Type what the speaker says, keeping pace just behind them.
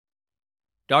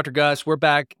Dr. Gus, we're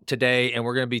back today and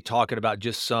we're going to be talking about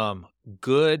just some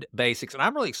good basics. And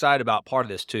I'm really excited about part of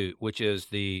this too, which is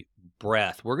the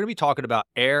breath. We're going to be talking about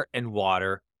air and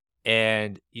water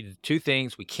and the two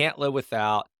things we can't live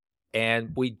without.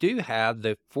 And we do have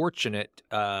the fortunate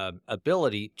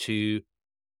ability to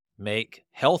make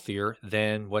healthier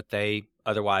than what they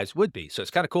otherwise would be. So it's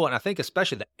kind of cool. And I think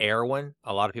especially the air one,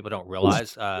 a lot of people don't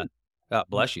realize.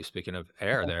 Bless you. Speaking of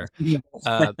air there.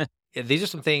 Uh, these are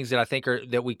some things that I think are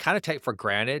that we kinda take for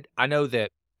granted. I know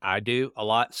that I do a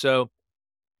lot. So,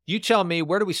 you tell me,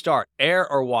 where do we start? Air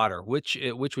or water? Which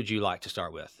would you like to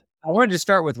start with? I wanted to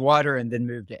start with water and then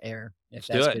move to air, if Let's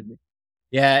do that's it. good.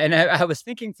 Yeah, and I was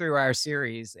thinking through our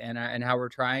series and how we're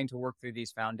trying to work through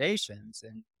these foundations,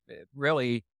 and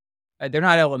really, they're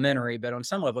not elementary, but on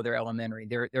some level they're elementary.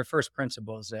 They're first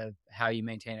principles of how you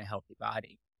maintain a healthy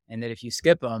body, and that if you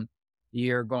skip them,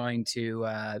 you're going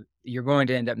to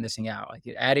end up missing out. Like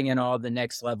you're adding in all the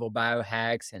next level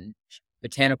biohacks and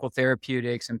botanical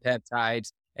therapeutics and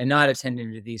peptides, and not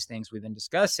attending to these things we've been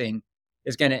discussing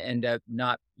is going to end up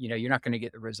not, you're not going to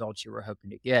get the results you were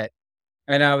hoping to get.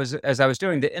 And as I was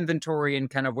doing the inventory and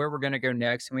kind of where we're going to go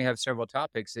next, and we have several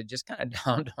topics, it just kind of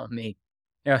dawned on me,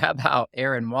 how about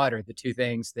air and water, the two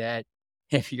things that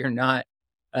if you're not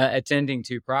attending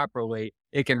to properly,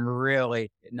 it can really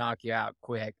knock you out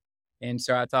quick. And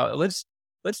so I thought, let's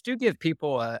do give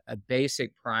people a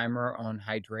basic primer on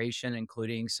hydration,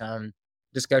 including some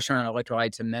discussion on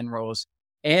electrolytes and minerals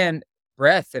and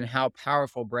breath and how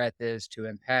powerful breath is to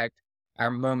impact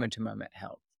our moment to moment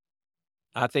health.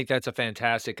 I think that's a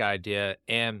fantastic idea,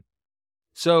 and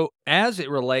so as it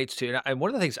relates to and one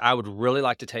of the things I would really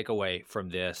like to take away from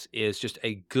this is just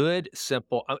a good,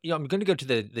 simple I'm gonna go to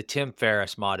the Tim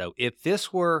Ferriss motto, "If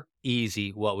this were easy,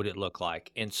 what would it look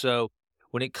like?" And so,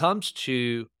 when it comes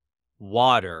to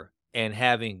water and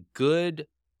having good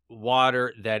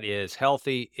water that is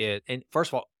healthy, and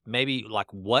first of all, maybe,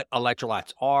 like, what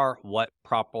electrolytes are, what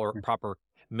proper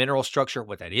mineral structure,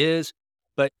 what that is,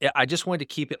 but I just wanted to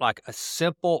keep it like a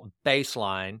simple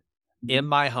baseline in Mhm.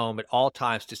 my home at all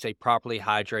times to stay properly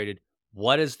hydrated.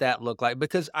 What does that look like?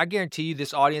 Because I guarantee you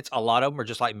this audience, a lot of them are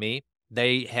just like me.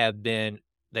 They have been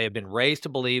they have been raised to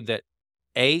believe that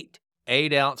 8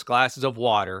 8-ounce glasses of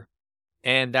water,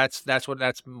 and that's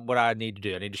what I need to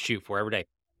do. I need to shoot for every day.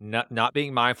 Not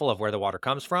being mindful of where the water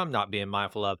comes from, not being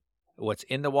mindful of what's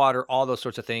in the water, all those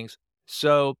sorts of things.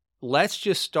 So, let's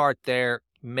just start there,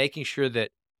 making sure that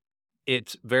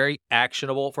it's very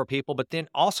actionable for people, but then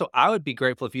also I would be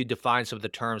grateful if you define some of the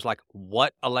terms like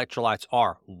what electrolytes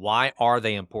are, why are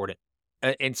they important,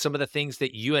 and some of the things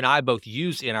that you and I both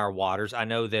use in our waters. I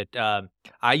know that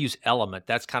I use Element.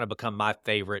 That's kind of become my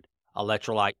favorite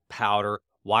electrolyte powder.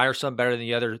 Why are some better than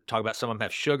the other? Talk about some of them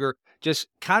have sugar. Just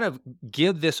kind of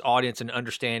give this audience an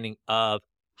understanding of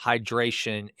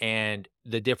hydration and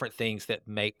the different things that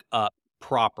make up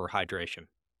proper hydration.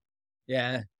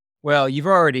 Yeah. Well, you've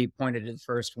already pointed to the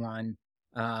first one,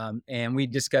 and we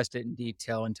discussed it in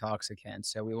detail in toxicants,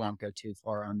 so we won't go too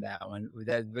far on that one.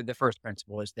 The first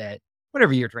principle is that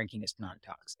whatever you're drinking is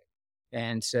non-toxic.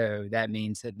 And so that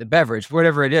means that the beverage,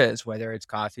 whatever it is, whether it's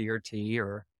coffee or tea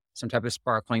or some type of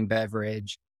sparkling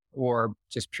beverage or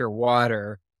just pure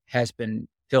water, has been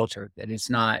filtered, that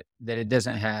it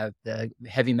doesn't have the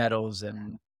heavy metals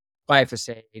and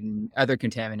glyphosate and other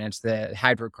contaminants, the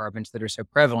hydrocarbons that are so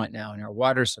prevalent now in our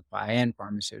water supply and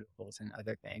pharmaceuticals and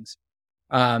other things.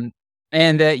 Um,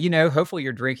 and hopefully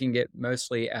you're drinking it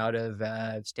mostly out of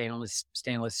stainless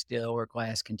steel or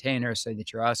glass containers, so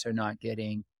that you're also not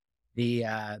getting the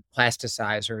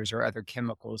plasticizers or other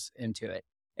chemicals into it.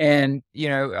 And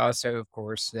also, of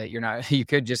course, that you're not. You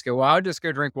could just go, well, I'll just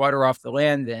go drink water off the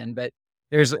land then, but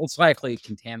it's likely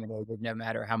contaminated no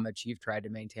matter how much you've tried to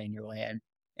maintain your land.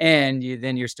 And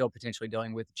you're still potentially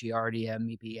dealing with Giardia,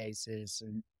 mepiasis,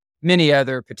 and many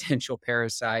other potential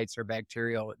parasites or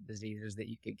bacterial diseases that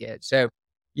you could get. So,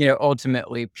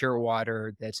 ultimately, pure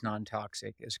water that's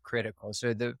non-toxic is critical.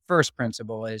 So the first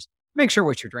principle is make sure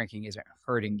what you're drinking isn't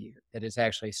hurting you, that it's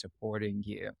actually supporting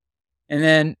you. And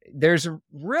then there's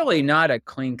really not a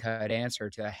clean-cut answer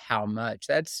to how much.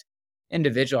 That's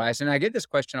individualized. And I get this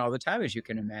question all the time, as you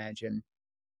can imagine.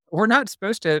 We're not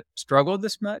supposed to struggle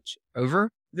this much over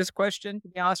this question, to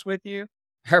be honest with you.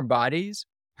 Our bodies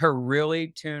are really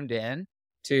tuned in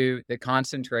to the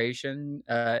concentration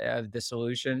of the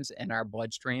solutions in our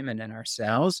bloodstream and in our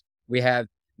cells. We have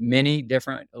many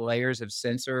different layers of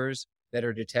sensors that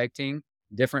are detecting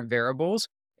different variables,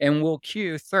 and will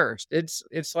cue thirst.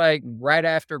 It's like right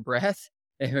after breath.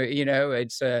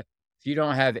 It's if you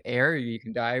don't have air, you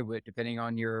can die with depending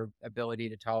on your ability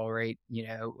to tolerate,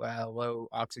 low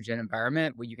oxygen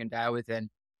environment, well, you can die within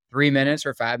 3 minutes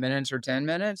or 5 minutes or 10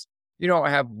 minutes, you don't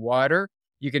have water,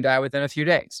 you can die within a few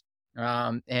days.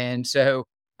 And so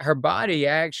our body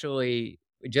actually,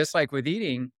 just like with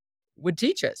eating, would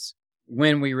teach us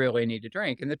when we really need to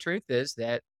drink. And the truth is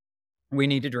that we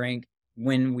need to drink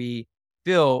when we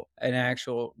feel an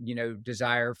actual,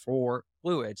 desire for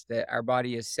fluids, that our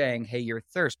body is saying, hey, you're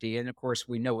thirsty. And of course,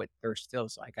 we know what thirst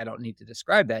feels like. I don't need to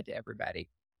describe that to everybody.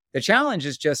 The challenge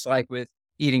is just like with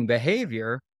eating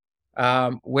behavior,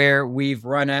 where we've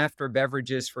run after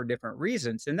beverages for different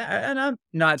reasons. And I'm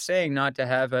not saying not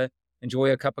to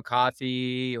enjoy a cup of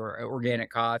coffee or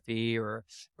organic coffee or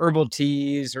herbal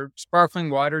teas or sparkling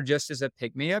water just as a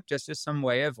pick me up, just as some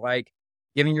way of like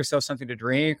giving yourself something to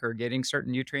drink or getting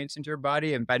certain nutrients into your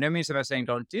body. And by no means am I saying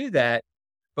don't do that.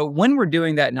 But when we're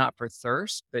doing that, not for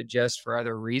thirst, but just for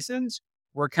other reasons,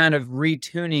 we're kind of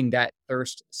retuning that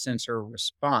thirst sensor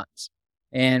response.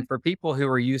 And for people who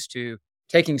are used to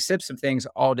taking sips of things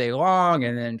all day long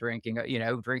and then drinking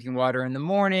water in the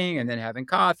morning and then having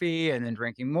coffee and then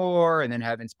drinking more and then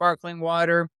having sparkling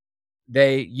water,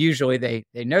 they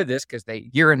know this because they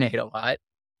urinate a lot.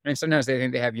 And sometimes they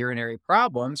think they have urinary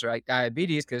problems or like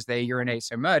diabetes because they urinate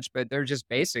so much, but they're just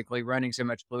basically running so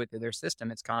much fluid through their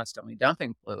system. It's constantly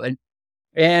dumping fluid.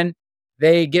 And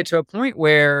they get to a point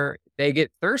where they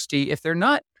get thirsty if they're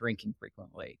not drinking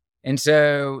frequently. And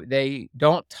so they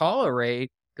don't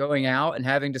tolerate going out and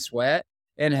having to sweat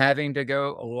and having to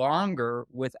go longer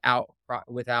without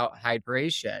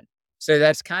hydration. So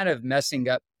that's kind of messing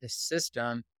up the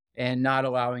system and not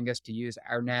allowing us to use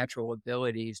our natural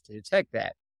abilities to detect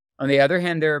that. On the other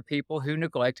hand, there are people who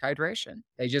neglect hydration.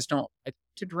 They just don't like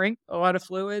to drink a lot of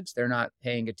fluids. They're not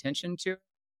paying attention to it.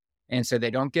 And so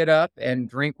they don't get up and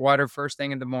drink water first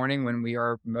thing in the morning when we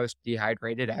are most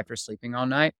dehydrated after sleeping all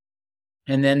night.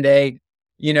 And then they,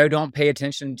 don't pay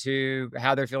attention to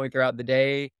how they're feeling throughout the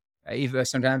day, even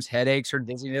sometimes headaches or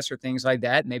dizziness or things like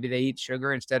that. Maybe they eat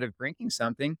sugar instead of drinking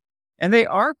something, and they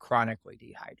are chronically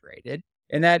dehydrated,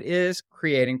 and that is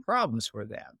creating problems for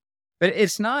them. But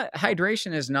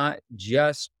hydration is not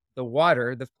just the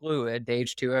water, the fluid, the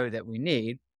H2O that we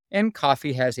need. And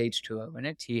coffee has H2O in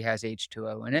it, tea has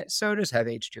H2O in it, sodas have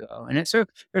H2O in it. So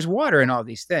there's water in all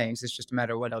these things. It's just a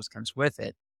matter of what else comes with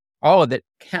it. All of it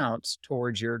counts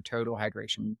towards your total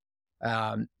hydration,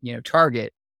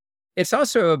 target. It's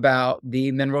also about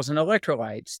the minerals and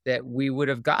electrolytes that we would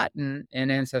have gotten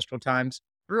in ancestral times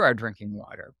through our drinking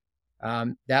water.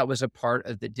 That was a part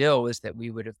of the deal, is that we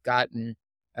would have gotten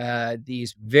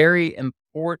these very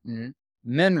important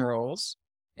minerals,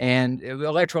 and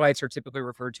electrolytes are typically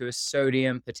referred to as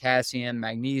sodium, potassium,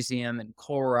 magnesium, and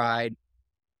chloride.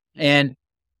 And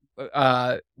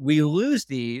we lose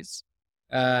these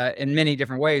in many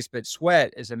different ways, but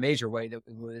sweat is a major way that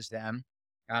we lose them.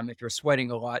 If you're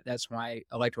sweating a lot, that's why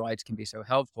electrolytes can be so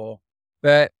helpful.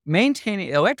 But maintaining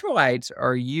electrolytes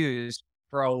are used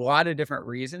for a lot of different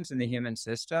reasons in the human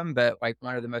system, but like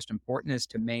one of the most important is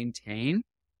to maintain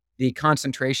the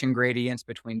concentration gradients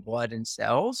between blood and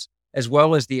cells, as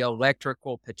well as the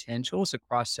electrical potentials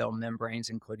across cell membranes,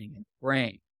 including in the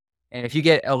brain. And if you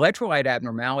get electrolyte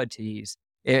abnormalities,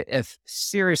 it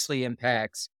seriously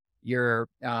impacts your,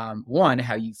 one,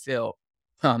 how you feel,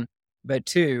 but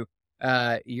two,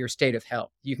 your state of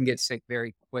health. You can get sick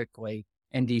very quickly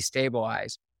and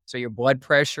destabilize. So your blood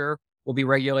pressure will be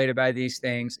regulated by these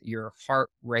things, your heart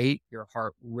rate, your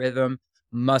heart rhythm,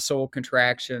 muscle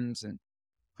contractions, and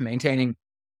maintaining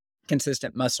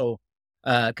consistent muscle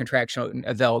contraction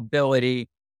availability,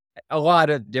 a lot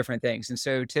of different things. And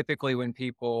so typically when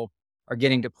people are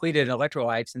getting depleted in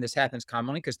electrolytes, and this happens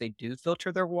commonly because they do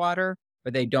filter their water,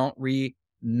 but they don't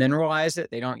re-mineralize it.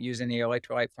 They don't use any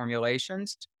electrolyte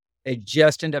formulations. They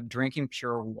just end up drinking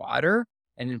pure water.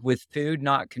 And with food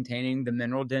not containing the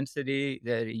mineral density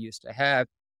that it used to have,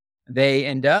 they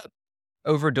end up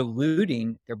over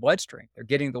diluting their bloodstream. They're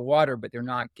getting the water, but they're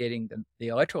not getting the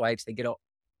electrolytes. They get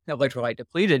electrolyte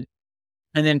depleted.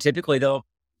 And then typically they'll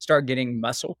start getting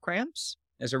muscle cramps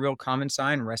as a real common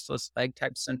sign, restless leg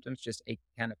type symptoms, just ache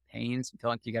kind of pains and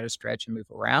feel like you got to stretch and move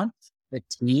around.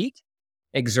 Fatigue,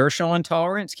 exertional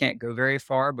intolerance, can't go very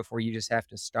far before you just have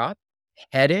to stop.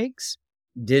 Headaches,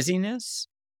 dizziness,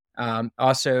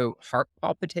 also heart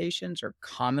palpitations are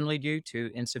commonly due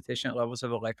to insufficient levels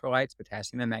of electrolytes,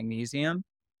 potassium and magnesium.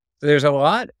 So there's a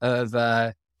lot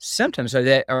of symptoms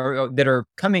that are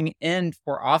coming in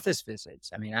for office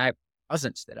visits. I mean, I have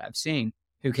cousins that I've seen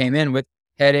who came in with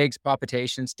headaches,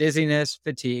 palpitations, dizziness,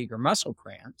 fatigue, or muscle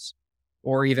cramps,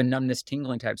 or even numbness,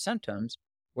 tingling type symptoms,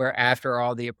 where after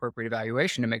all the appropriate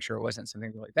evaluation to make sure it wasn't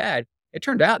something really bad, it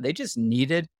turned out they just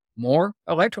needed more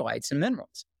electrolytes and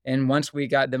minerals. And once we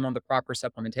got them on the proper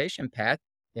supplementation path,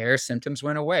 their symptoms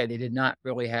went away. They did not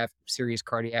really have serious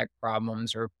cardiac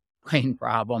problems or brain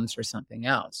problems or something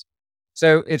else.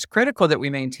 So it's critical that we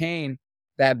maintain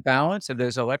that balance of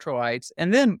those electrolytes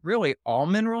and then really all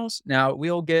minerals. Now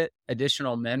we'll get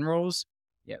additional minerals,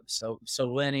 so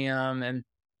selenium and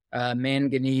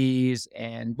manganese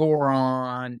and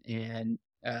boron and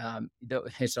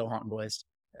it's a long list,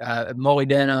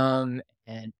 molybdenum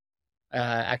and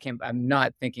I'm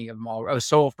not thinking of them all. Oh,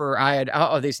 sulfur, iod,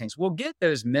 all these things. We'll get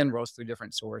those minerals through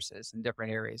different sources and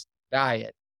different areas of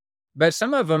diet. But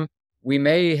some of them we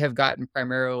may have gotten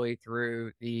primarily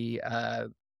through the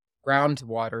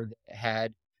groundwater that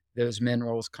had those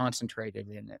minerals concentrated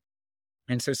in it.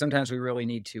 And so sometimes we really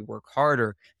need to work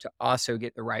harder to also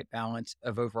get the right balance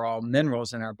of overall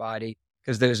minerals in our body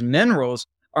because those minerals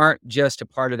aren't just a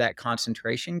part of that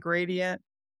concentration gradient,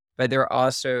 but they're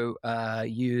also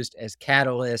used as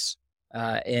catalysts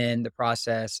in the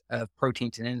process of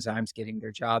proteins and enzymes getting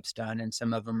their jobs done. And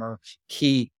some of them are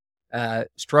key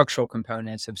structural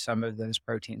components of some of those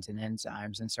proteins and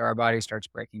enzymes. And so our body starts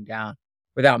breaking down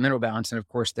without mineral balance. And of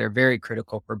course, they're very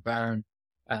critical for bone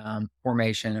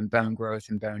formation and bone growth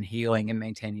and bone healing and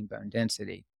maintaining bone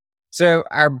density. So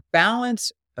our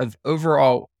balance of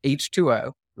overall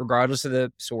H2O, regardless of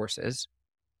the sources,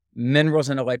 minerals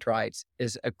and electrolytes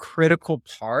is a critical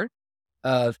part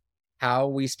of how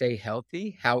we stay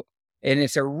healthy, and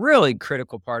it's a really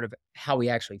critical part of how we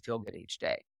actually feel good each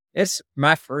day. It's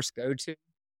my first go-to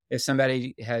if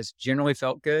somebody has generally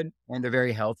felt good and they're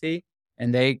very healthy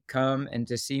and they come and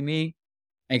to see me,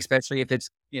 especially if it's,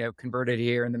 converted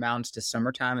here in the mountains to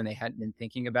summertime and they hadn't been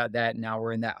thinking about that. Now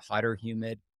we're in that hotter,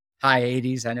 humid high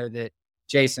 80s. I know that,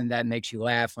 Jason, that makes you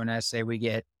laugh when I say we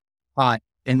get hot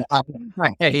in the upper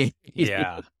high 80s.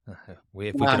 Yeah. If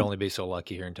we could only be so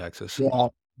lucky here in Texas. Yeah.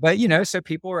 But, so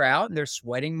people are out and they're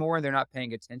sweating more and they're not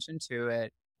paying attention to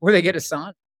it, or they get a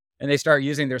sauna and they start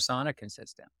using their sauna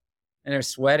consistently and they're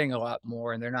sweating a lot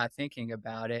more and they're not thinking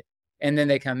about it. And then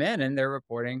they come in and they're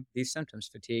reporting these symptoms: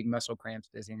 fatigue, muscle cramps,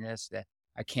 dizziness, that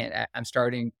I'm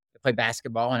starting to play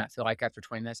basketball and I feel like after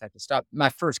 20 minutes I have to stop. My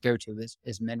first go-to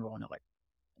is mineral and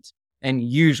electrolytes. And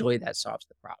usually that solves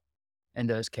the problem in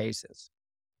those cases.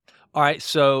 All right,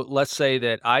 so let's say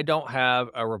that I don't have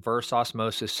a reverse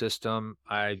osmosis system.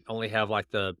 I only have like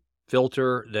the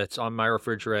filter that's on my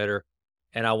refrigerator,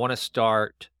 and I want to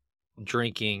start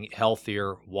drinking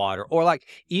healthier water. Or like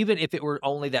even if it were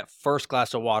only that first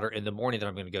glass of water in the morning that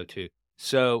I'm going to go to.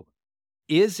 So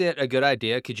is it a good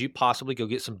idea? Could you possibly go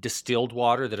get some distilled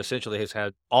water that essentially has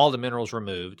had all the minerals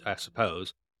removed, I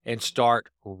suppose, and start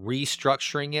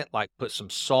restructuring it, like put some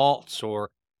salts or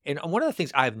and one of the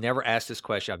things I've never asked this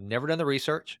question, I've never done the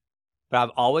research, but I've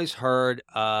always heard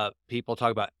people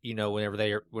talk about, whenever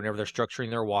they're structuring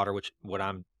their water, which when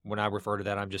I refer to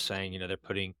that, I'm just saying, they're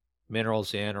putting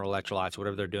minerals in or electrolytes,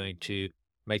 whatever they're doing to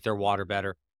make their water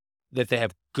better, that they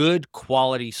have good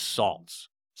quality salts.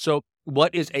 So,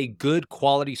 what is a good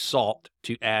quality salt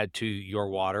to add to your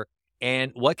water?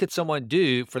 And what could someone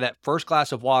do for that first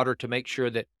glass of water to make sure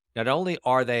that not only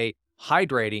are they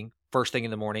hydrating first thing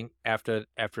in the morning after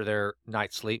their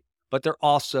night's sleep, but they're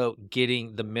also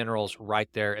getting the minerals right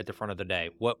there at the front of the day?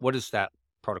 What does that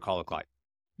protocol look like?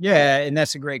 Yeah, and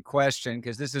that's a great question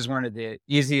because this is one of the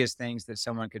easiest things that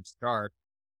someone could start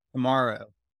tomorrow,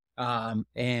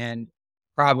 and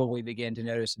probably begin to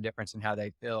notice a difference in how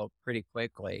they feel pretty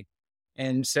quickly.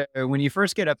 And so when you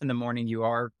first get up in the morning, you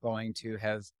are going to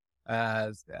have,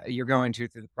 you're going to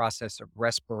through the process of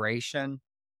respiration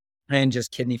and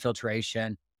just kidney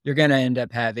filtration. You're going to end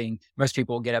up having, most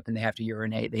people get up and they have to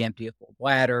urinate. They empty a full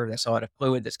bladder. That's a lot of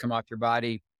fluid that's come off your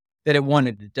body that it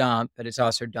wanted to dump, but it's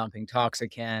also dumping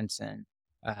toxicants and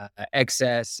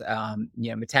excess,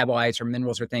 metabolites or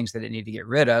minerals or things that it need to get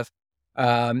rid of.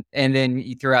 And then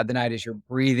throughout the night, as you're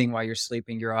breathing while you're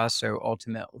sleeping, you're also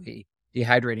ultimately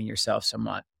dehydrating yourself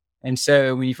somewhat. And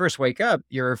so when you first wake up,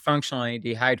 you're functionally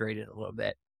dehydrated a little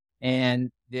bit. And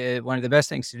one of the best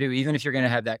things to do, even if you're going to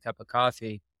have that cup of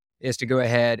coffee, is to go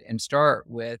ahead and start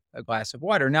with a glass of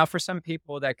water. Now, for some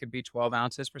people, that could be 12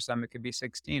 ounces. For some, it could be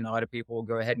 16. A lot of people will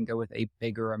go ahead and go with a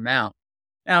bigger amount.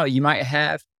 Now, you might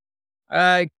have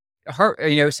heart,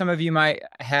 some of you might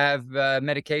have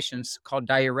medications called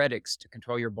diuretics to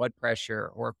control your blood pressure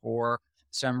or for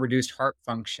some reduced heart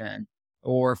function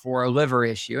or for a liver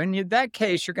issue. And in that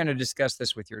case, you're going to discuss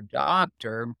this with your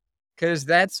doctor because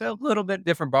that's a little bit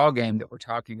different ballgame that we're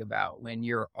talking about when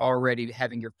you're already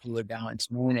having your fluid balance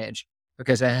managed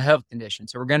because of a health condition.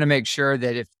 So we're going to make sure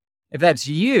that if that's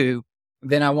you,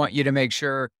 then I want you to make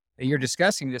sure that you're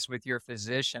discussing this with your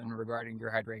physician regarding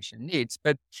your hydration needs.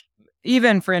 But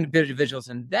even for individuals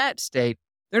in that state,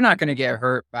 they're not going to get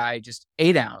hurt by just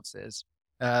 8 ounces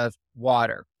of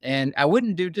water. And I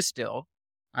wouldn't do distill.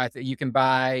 I think you can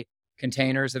buy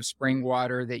containers of spring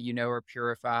water that are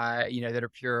purified, that are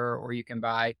pure, or you can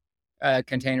buy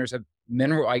containers of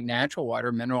like natural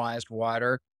water, mineralized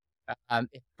water.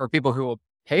 For people who will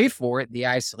pay for it, the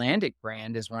Icelandic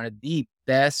brand is one of the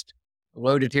best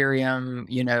low deuterium,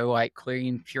 like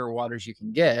clean, pure waters you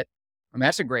can get. And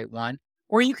that's a great one.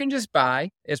 Or you can just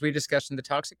buy, as we discussed in the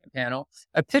toxic panel,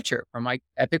 a pitcher from like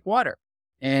Epic Water.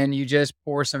 And you just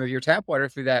pour some of your tap water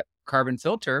through that carbon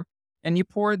filter and you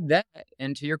pour that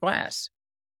into your glass.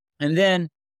 And then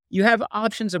you have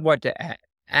options of what to add.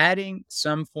 Adding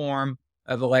some form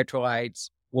of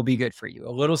electrolytes will be good for you. A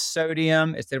little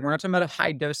sodium, we're not talking about a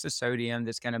high dose of sodium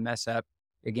that's going to mess up,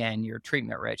 again, your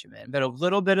treatment regimen, but a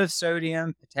little bit of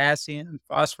sodium, potassium,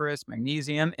 phosphorus,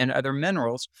 magnesium, and other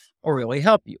minerals will really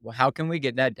help you. Well, how can we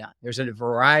get that done? There's a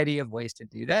variety of ways to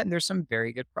do that, and there's some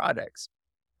very good products.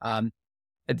 I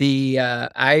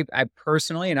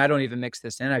personally, and I don't even mix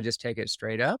this in, I just take it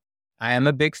straight up. I am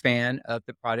a big fan of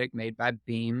the product made by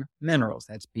Beam Minerals.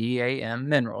 That's BAM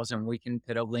Minerals, and we can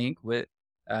put a link with,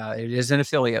 it is an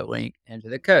affiliate link into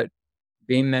the code.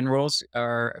 Beam Minerals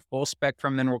are full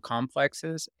spectrum mineral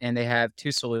complexes, and they have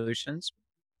 2 solutions.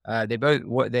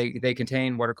 They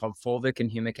contain what are called fulvic and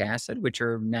humic acid, which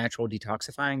are natural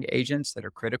detoxifying agents that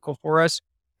are critical for us.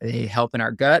 They help in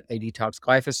our gut. They detox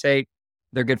glyphosate.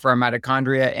 They're good for our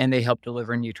mitochondria, and they help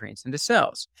deliver nutrients into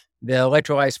cells. The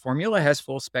electrolytes formula has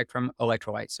full spectrum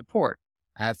electrolyte support.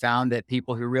 I have found that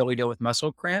people who really deal with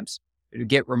muscle cramps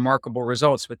get remarkable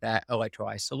results with that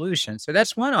electrolyte solution. So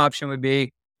that's one option would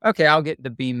be, okay, I'll get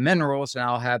the Beam Minerals and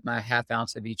I'll have my half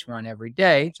ounce of each one every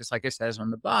day, just like it says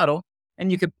on the bottle.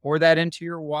 And you could pour that into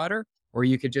your water, or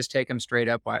you could just take them straight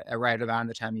up right around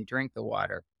the time you drink the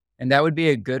water. And that would be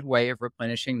a good way of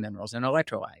replenishing minerals and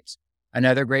electrolytes.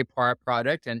 Another great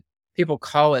product, and people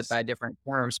call it by different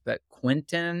terms, but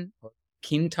Quinton or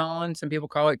Quinton, some people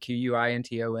call it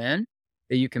Quinton,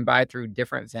 that you can buy through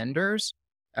different vendors.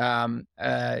 They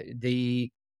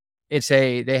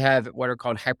have what are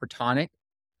called hypertonic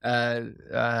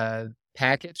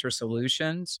packets or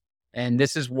solutions, and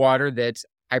this is water that's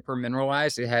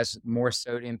hypermineralized. It has more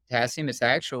sodium, potassium. It's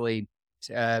actually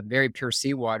very pure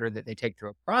seawater that they take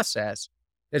through a process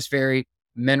that's very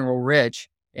mineral rich.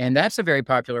 And that's a very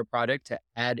popular product to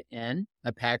add in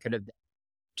a packet of that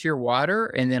to your water.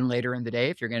 And then later in the day,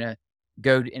 if you're going to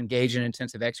go engage in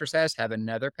intensive exercise, have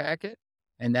another packet.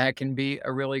 And that can be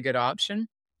a really good option.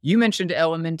 You mentioned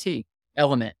Element.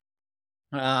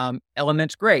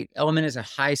 Element's great. Element is a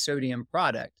high sodium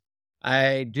product.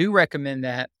 I do recommend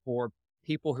that for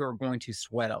people who are going to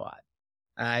sweat a lot.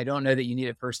 I don't know that you need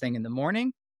it first thing in the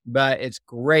morning, but it's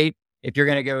great if you're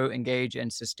going to go engage in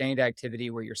sustained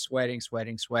activity where you're sweating.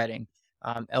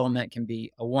 Element can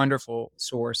be a wonderful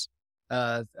source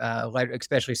of,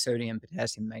 especially sodium,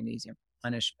 potassium, magnesium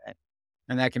replenishment,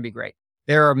 and that can be great.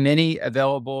 There are many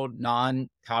available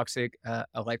non-toxic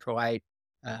electrolyte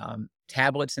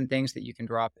tablets and things that you can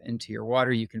drop into your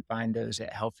water. You can find those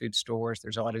at health food stores.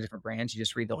 There's a lot of different brands. You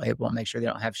just read the label and make sure they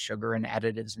don't have sugar and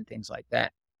additives and things like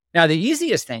that. Now, the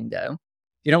easiest thing, though,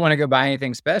 you don't want to go buy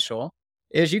anything special,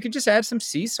 is you can just add some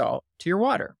sea salt to your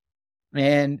water.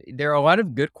 And there are a lot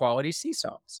of good quality sea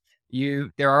salts.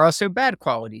 There are also bad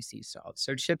quality sea salts.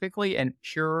 So typically a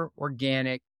pure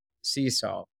organic sea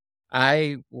salt.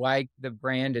 I like the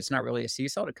brand. It's not really a sea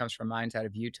salt. It comes from mines out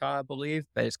of Utah, I believe,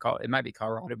 but it might be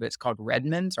Colorado, but it's called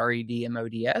Redmond's,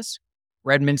 Redmods.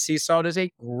 Redmond sea salt is a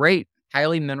great,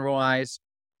 highly mineralized,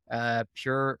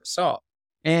 pure salt.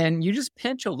 And you just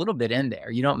pinch a little bit in there.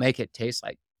 You don't make it taste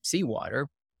like seawater.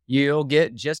 You'll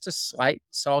get just a slight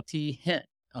salty hint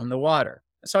on the water.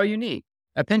 That's all you need,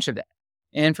 a pinch of that.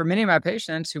 And for many of my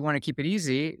patients who want to keep it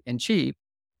easy and cheap,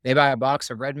 they buy a box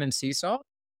of Redmond sea salt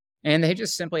and they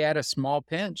just simply add a small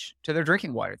pinch to their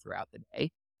drinking water throughout the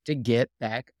day to get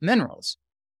back minerals,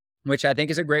 which I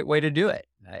think is a great way to do it.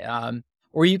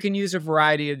 Or you can use a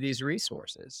variety of these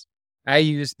resources. I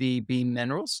use the Beam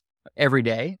Minerals every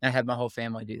day. I have my whole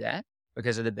family do that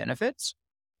because of the benefits.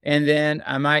 And then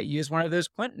I might use one of those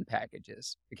Quinton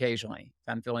packages occasionally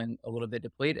if I'm feeling a little bit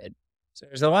depleted. So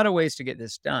there's a lot of ways to get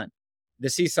this done. The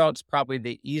sea salt's probably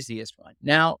the easiest one.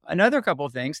 Now, another couple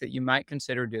of things that you might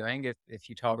consider doing if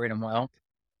you tolerate them well,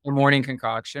 a morning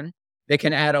concoction, they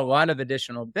can add a lot of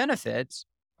additional benefits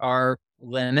are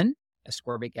lemon,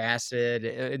 ascorbic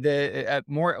acid.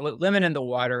 More lemon in the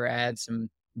water adds some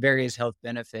various health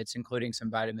benefits, including some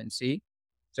vitamin C.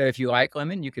 So if you like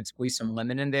lemon, you could squeeze some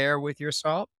lemon in there with your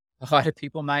salt. A lot of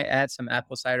people might add some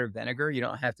apple cider vinegar. You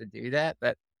don't have to do that,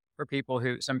 but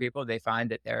for some people, they find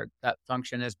that their gut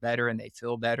function is better and they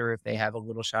feel better if they have a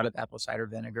little shot of apple cider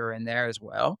vinegar in there as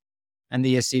well. And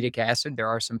the acetic acid, there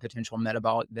are some potential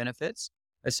metabolic benefits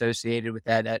associated with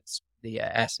that. That's the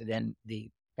acid in the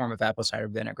form of apple cider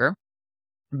vinegar.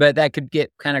 But that could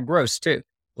get kind of gross too.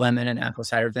 Lemon and apple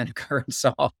cider vinegar and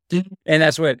salt. And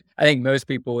that's what I think most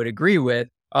people would agree with.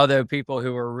 Although people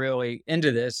who are really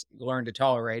into this learn to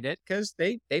tolerate it because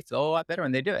they feel a lot better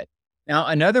when they do it. Now,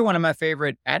 another one of my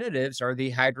favorite additives are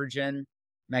the hydrogen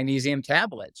magnesium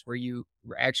tablets, where you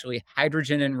actually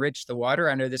hydrogen enrich the water.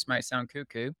 I know this might sound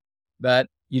cuckoo, but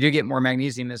you do get more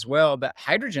magnesium as well. But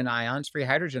hydrogen ions, free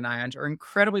hydrogen ions, are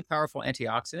incredibly powerful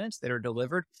antioxidants that are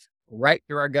delivered right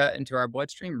through our gut into our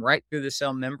bloodstream, right through the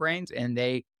cell membranes. And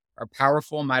they are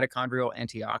powerful mitochondrial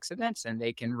antioxidants, and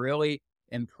they can really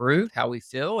improve how we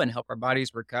feel and help our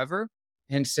bodies recover.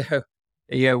 And so,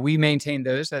 yeah, we maintain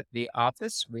those at the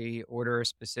office. We order a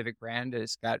specific brand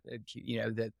that's got,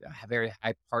 the very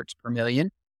high parts per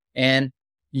million. And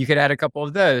you could add a couple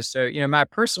of those. So, my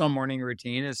personal morning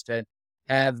routine is to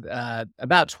have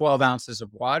about 12 ounces of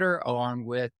water along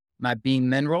with my bean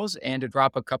minerals and to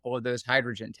drop a couple of those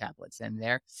hydrogen tablets in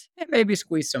there and maybe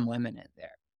squeeze some lemon in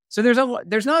there. So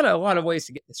there's not a lot of ways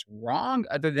to get this wrong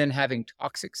other than having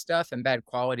toxic stuff and bad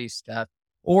quality stuff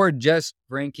or just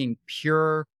drinking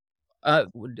pure,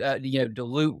 dilute,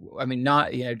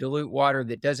 dilute water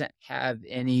that doesn't have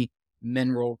any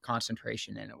mineral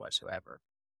concentration in it whatsoever.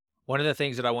 One of the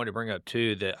things that I wanted to bring up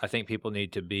too that I think people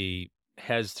need to be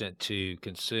hesitant to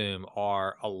consume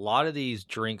are a lot of these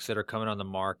drinks that are coming on the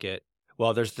market.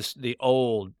 Well, there's the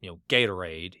old,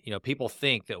 Gatorade. People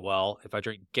think that, well, if I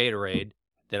drink Gatorade,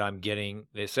 that I'm getting,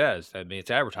 it says, I mean, it's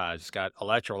advertised, it's got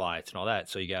electrolytes and all that.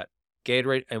 So you got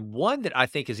Gatorade, and one that I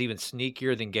think is even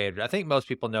sneakier than Gatorade. I think most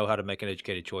people know how to make an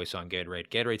educated choice on Gatorade.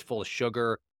 Gatorade's full of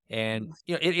sugar, and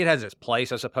it has its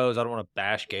place, I suppose. I don't want to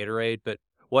bash Gatorade, but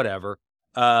whatever.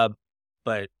 But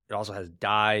it also has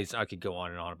dyes. I could go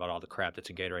on and on about all the crap that's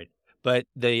in Gatorade. But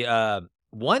the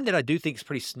one that I do think is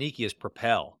pretty sneaky is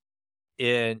Propel.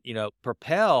 And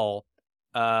Propel,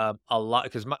 a lot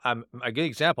because a good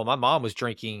example. My mom was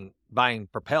buying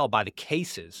Propel by the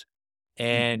cases,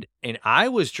 and I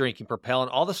was drinking Propel, and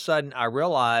all of a sudden I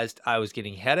realized I was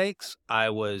getting headaches.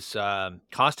 I was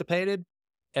constipated,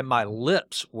 and my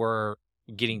lips were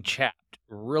getting chapped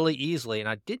really easily, and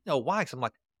I didn't know why. Because I'm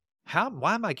like,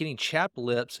 why am I getting chapped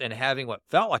lips and having what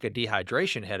felt like a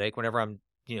dehydration headache whenever I'm,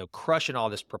 crushing all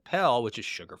this Propel, which is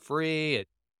sugar free.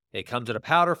 It comes in a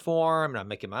powder form, and I'm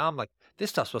making my own. I'm like, this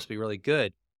stuff's supposed to be really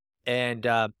good, and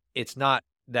it's not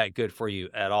that good for you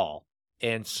at all.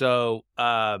 And so,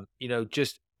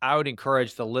 just I would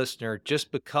encourage the listener,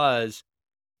 just because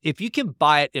if you can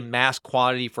buy it in mass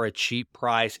quantity for a cheap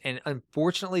price, and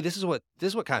unfortunately, this is what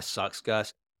kind of sucks,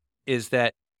 Gus, is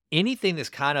that anything that's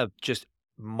kind of just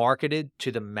marketed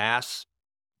to the mass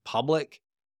public,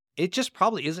 it just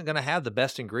probably isn't going to have the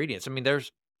best ingredients. I mean,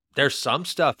 there's some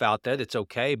stuff out there that's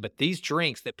okay, but these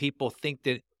drinks that people think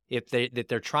that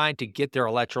they're trying to get their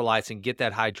electrolytes and get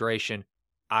that hydration,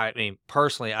 I mean,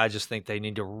 personally, I just think they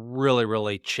need to really,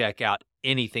 really check out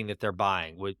anything that they're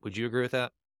buying. Would you agree with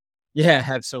that? Yeah,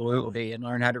 absolutely. And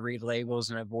learn how to read labels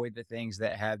and avoid the things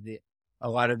that have a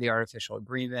lot of the artificial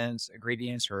ingredients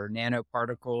or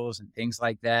nanoparticles and things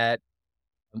like that.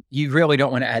 You really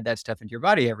don't want to add that stuff into your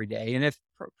body every day. And if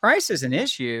price is an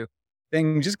issue,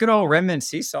 then just good old Redmond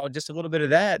sea salt, just a little bit of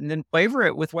that, and then flavor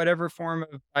it with whatever form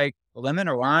of like lemon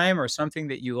or lime or something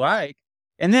that you like.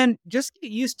 And then just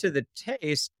get used to the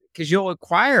taste because you'll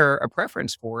acquire a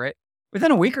preference for it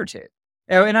within a week or two.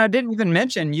 And I didn't even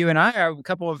mention you and I are a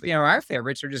couple of, our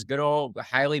favorites are just good old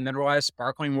highly mineralized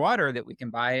sparkling water that we can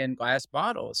buy in glass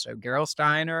bottles. So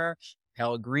Gerolsteiner,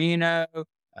 Pellegrino,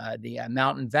 the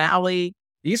Mountain Valley.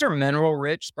 These are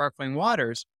mineral-rich sparkling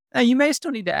waters. Now, you may still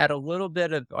need to add a little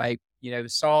bit of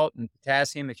salt and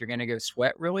potassium if you're going to go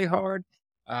sweat really hard.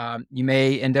 You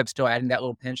may end up still adding that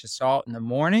little pinch of salt in the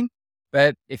morning.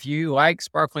 But if you like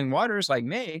sparkling waters like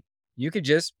me, you could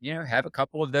just, have a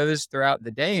couple of those throughout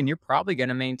the day, and you're probably going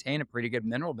to maintain a pretty good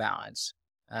mineral balance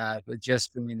with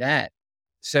just doing that.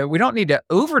 So we don't need to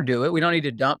overdo it. We don't need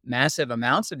to dump massive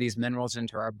amounts of these minerals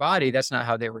into our body. That's not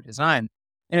how they were designed.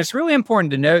 And it's really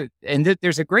important to note, and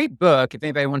there's a great book, if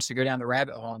anybody wants to go down the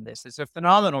rabbit hole on this, it's a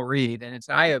phenomenal read, and it's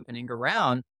eye-opening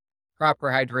around proper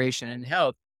hydration and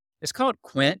health. It's called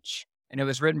Quench, and it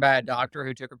was written by a doctor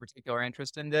who took a particular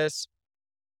interest in this.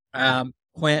 I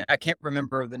can't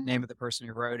remember the name of the person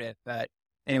who wrote it, but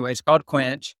anyway, it's called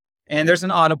Quench. And there's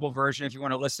an Audible version if you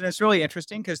want to listen. It's really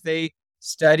interesting because they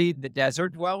studied the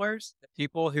desert dwellers, the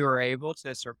people who are able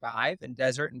to survive in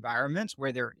desert environments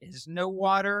where there is no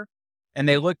water and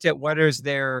they looked at what is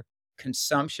their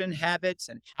consumption habits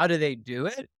and how do they do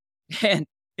it. And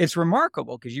it's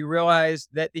remarkable because you realize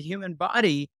that the human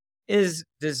body is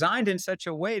designed in such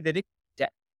a way that it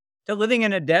to living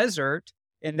in a desert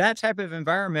in that type of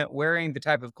environment, wearing the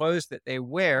type of clothes that they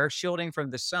wear, shielding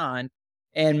from the sun,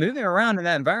 and moving around in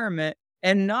that environment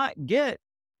and not get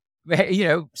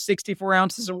 64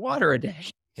 ounces of water a day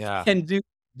Yeah. and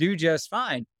do just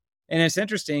fine. And it's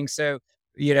interesting. So,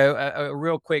 a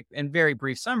real quick and very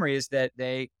brief summary is that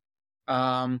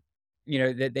um,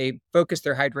 that they focus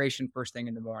their hydration first thing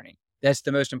in the morning. That's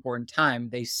the most important time.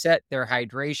 They set their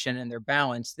hydration and their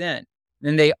balance then.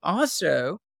 Then they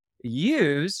also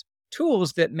use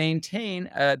tools that maintain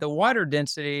the water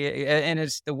density, and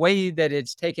it's the way that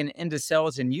it's taken into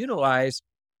cells and utilized.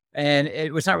 And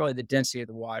it was not really the density of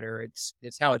the water; it's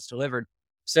how it's delivered.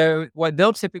 So what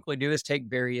they'll typically do is take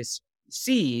various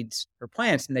seeds or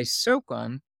plants and they soak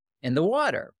them in the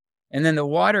water, and then the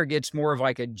water gets more of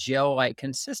like a gel-like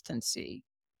consistency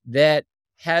that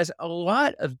has a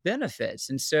lot of benefits.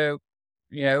 And so,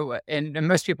 and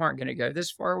most people aren't going to go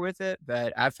this far with it,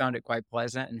 but I found it quite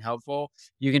pleasant and helpful.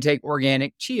 You can take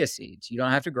organic chia seeds. You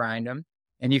don't have to grind them,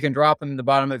 and you can drop them in the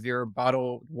bottom of your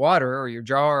bottled water or your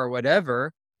jar or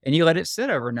whatever, and you let it sit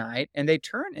overnight, and they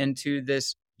turn into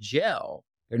this gel.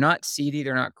 They're not seedy,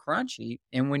 they're not crunchy.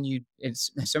 And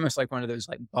it's almost like one of those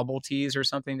like bubble teas or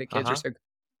something that kids are Uh-huh. so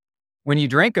when you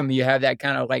drink them, you have that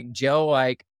kind of like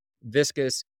gel-like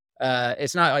viscous.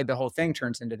 It's not like the whole thing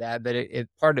turns into that, but it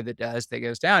part of it does that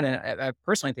goes down. And I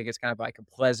personally think it's kind of like a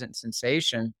pleasant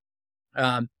sensation.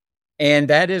 Um, and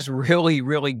that is really,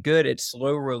 really good at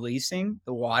slow releasing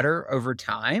the water over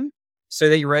time so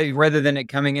that rather than it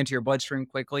coming into your bloodstream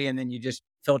quickly and then you just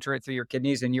filter it through your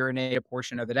kidneys and urinate a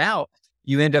portion of it out,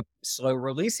 you end up slow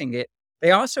releasing it. They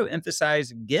also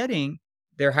emphasize getting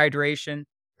their hydration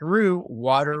through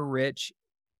water rich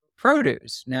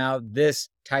produce. Now, this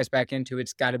ties back into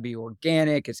it's got to be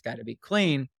organic, it's got to be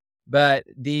clean, but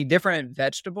the different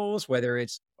vegetables, whether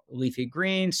it's leafy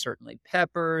greens, certainly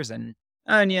peppers and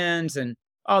onions and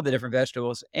all the different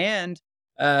vegetables and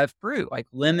fruit like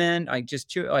lemon, like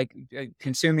just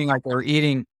consuming like or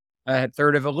eating a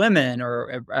third of a lemon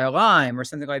or a lime or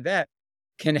something like that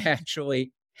can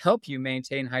actually help you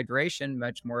maintain hydration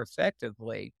much more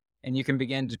effectively. And you can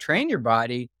begin to train your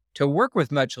body to work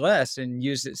with much less and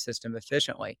use its system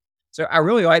efficiently. So I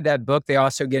really like that book. They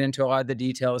also get into a lot of the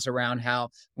details around how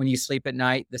when you sleep at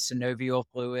night, the synovial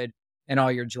fluid in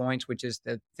all your joints, which is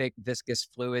the thick viscous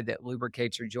fluid that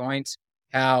lubricates your joints,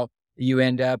 how you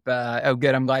end up, oh,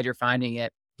 good. I'm glad you're finding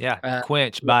it. Yeah. Uh,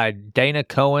 Quench by Dana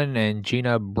Cohen and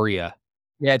Gina Bria.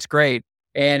 Yeah, it's great.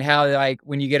 And how, like,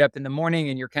 when you get up in the morning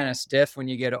and you're kind of stiff when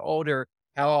you get older,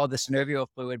 how all the synovial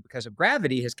fluid, because of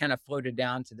gravity, has kind of floated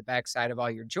down to the backside of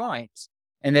all your joints.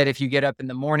 And that if you get up in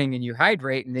the morning and you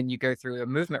hydrate and then you go through a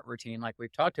movement routine, like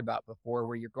we've talked about before,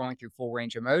 where you're going through full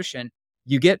range of motion,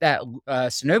 you get that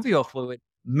synovial fluid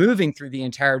moving through the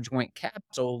entire joint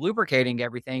capsule, lubricating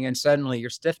everything, and suddenly your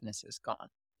stiffness is gone.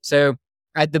 So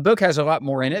the book has a lot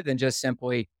more in it than just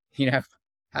simply,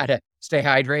 how to stay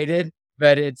hydrated,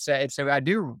 but it's so I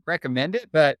do recommend it.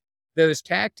 But those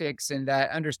tactics and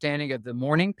that understanding of the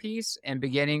morning piece and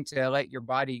beginning to let your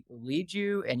body lead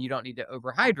you, and you don't need to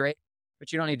overhydrate,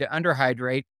 but you don't need to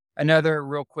underhydrate. Another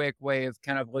real quick way of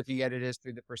kind of looking at it is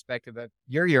through the perspective of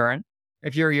your urine.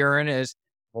 If your urine is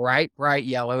bright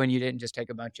yellow and you didn't just take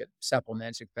a bunch of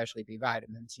supplements, especially B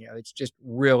vitamins, it's just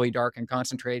really dark and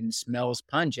concentrated and smells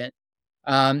pungent.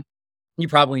 You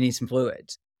probably need some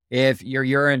fluids. If your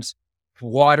urine's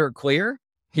water clear,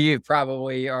 you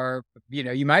probably are,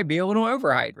 you might be a little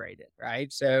overhydrated,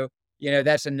 right? So,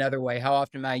 that's another way. How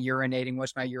often am I urinating?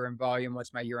 What's my urine volume?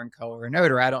 What's my urine color and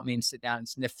odor? I don't mean sit down and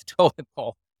sniff the toilet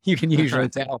bowl. You can usually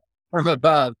tell from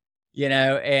above,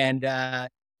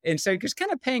 and so just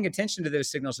kind of paying attention to those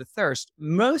signals of thirst.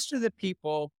 Most of the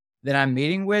people that I'm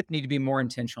meeting with need to be more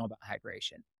intentional about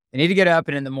hydration. They need to get up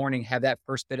and in the morning have that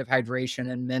first bit of hydration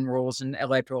and minerals and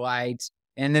electrolytes.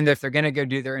 And then if they're going to go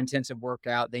do their intensive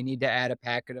workout, they need to add a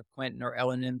packet of Quinton or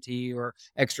LNMT or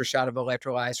extra shot of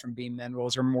electrolytes from Beam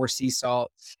Minerals or more sea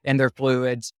salt in their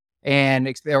fluids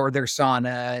or their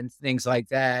sauna and things like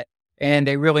that. And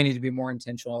they really need to be more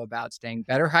intentional about staying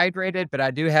better hydrated. But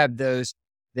I do have those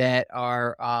that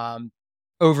are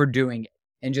overdoing it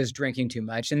and just drinking too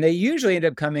much. And they usually end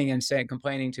up coming and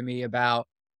complaining to me about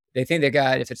they think they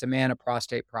got, if it's a man, a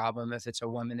prostate problem. If it's a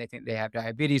woman, they think they have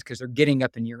diabetes because they're getting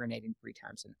up and urinating 3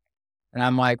 times a night. And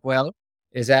I'm like, well,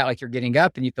 is that like you're getting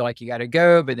up and you feel like you got to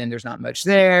go, but then there's not much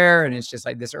there. And it's just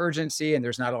like this urgency and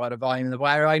there's not a lot of volume in the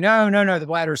bladder. Like, no, the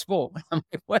bladder's full. I'm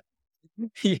like, what?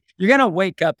 you're gonna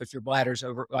wake up if your bladder's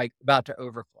about to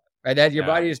overflow, right? That your Yeah,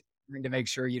 body is trying to make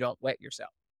sure you don't wet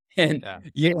yourself. And yeah.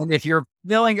 and if you're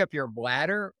filling up your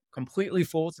bladder completely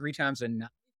full 3 times a night,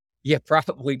 you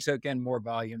probably took in more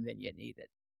volume than you needed.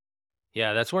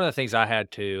 Yeah, that's one of the things I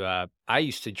had to, I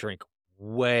used to drink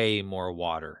way more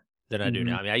water than I do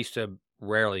now. Mhm. I mean, I used to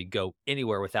rarely go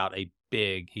anywhere without a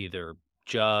big either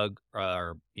jug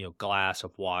or, glass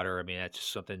of water. I mean, that's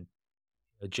just something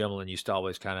a gentleman used to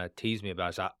always kinda tease me about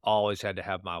is I always had to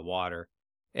have my water.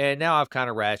 And now I've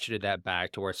kinda ratcheted that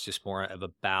back to where it's just more of a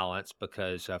balance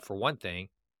because, for one thing,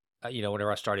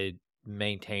 whenever I started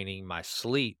maintaining my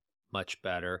sleep much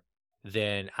better,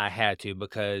 then I had to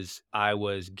because I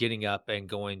was getting up and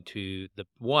going to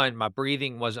my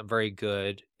breathing wasn't very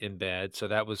good in bed. So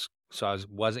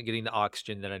wasn't getting the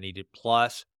oxygen that I needed.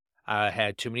 Plus, I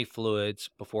had too many fluids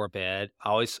before bed.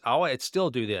 I still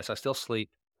do this. I still sleep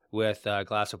with a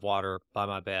glass of water by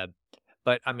my bed.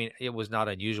 But I mean, it was not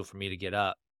unusual for me to get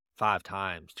up 5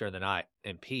 times during the night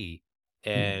and pee.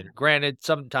 Yeah. And granted,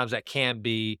 sometimes that can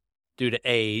be due to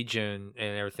age and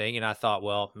everything, and I thought,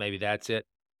 "Well, maybe that's it,"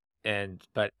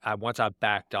 but once I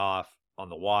backed off on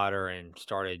the water and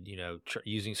started,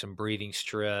 using some breathing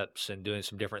strips and doing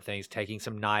some different things, taking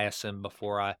some niacin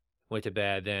before I went to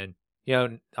bed, then,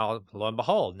 lo and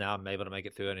behold, now I'm able to make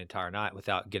it through an entire night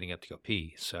without getting up to go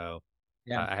pee, so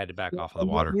Yeah. I had to back Yeah, off on the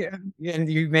water. yeah,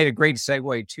 and you made a great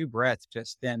segue to breath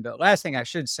just then, but last thing I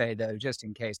should say, though, just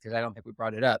in case, because I don't think we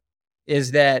brought it up,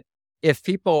 is that if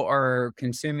people are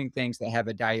consuming things that have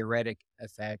a diuretic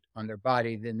effect on their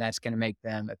body, then that's gonna make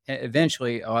them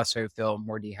eventually also feel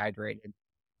more dehydrated.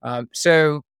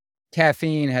 So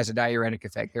caffeine has a diuretic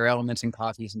effect. There are elements in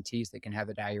coffees and teas that can have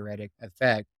a diuretic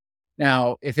effect.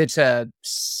 Now, if it's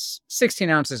 16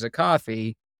 ounces of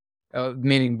coffee,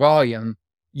 meaning volume,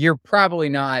 you're probably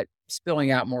not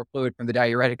spilling out more fluid from the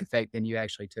diuretic effect than you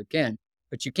actually took in.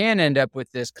 But you can end up with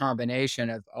this combination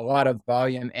of a lot of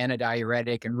volume and a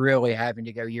diuretic and really having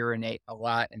to go urinate a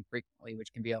lot and frequently,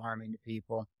 which can be alarming to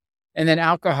people. And then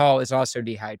alcohol is also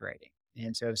dehydrating.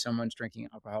 And so if someone's drinking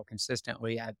alcohol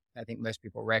consistently, I think most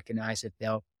people recognize if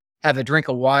they'll have a drink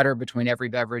of water between every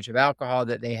beverage of alcohol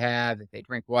that they have, if they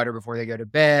drink water before they go to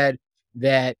bed,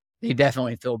 that they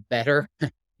definitely feel better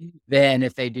than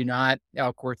if they do not. Now,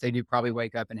 of course, they do probably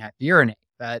wake up and have to urinate,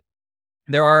 but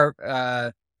there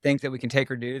are, things that we can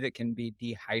take or do that can be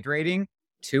dehydrating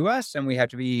to us, and we have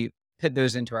to put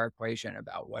those into our equation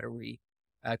about what are we,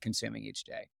 consuming each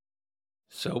day.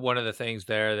 So one of the things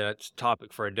there that's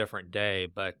topic for a different day,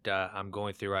 but, I'm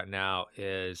going through right now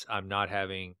is I'm not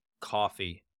having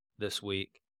coffee this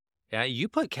week. Yeah, you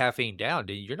put caffeine down,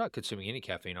 you're not consuming any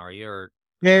caffeine, are you? Or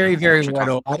Very, anything very extra coffee?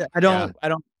 little. Yeah, I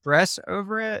don't stress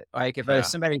over it. Like, if, yeah,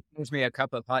 somebody gives me a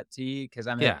cup of hot tea because 'cause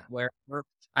I'm at yeah, wherever,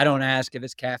 I don't ask if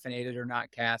it's caffeinated or not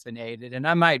caffeinated, and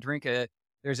I might drink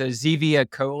there's a Zevia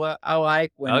Cola I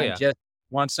like when oh, I yeah. just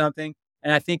want something,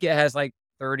 and I think it has, like,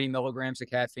 30 milligrams of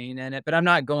caffeine in it, but I'm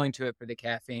not going to it for the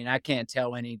caffeine. I can't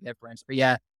tell any difference. But,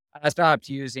 yeah, I stopped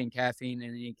using caffeine in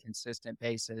any consistent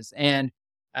basis, and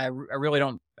I really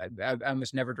don't I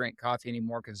almost never drink coffee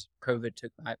anymore because COVID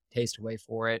took my taste away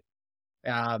for it.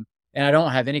 And I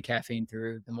don't have any caffeine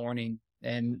through the morning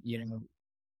and,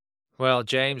 Well,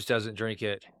 James doesn't drink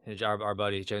it. Our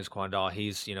buddy James Quandall,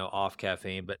 he's, off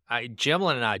caffeine, but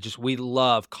Jimlin and I we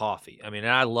love coffee. I mean,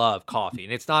 and I love coffee,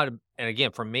 and it's not and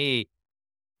again, for me,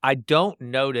 I don't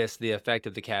notice the effect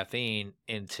of the caffeine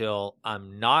until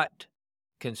I'm not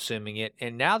consuming it,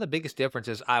 and now the biggest difference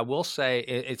is I will say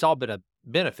it's all been a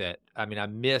benefit. I mean, I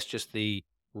miss just the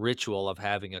ritual of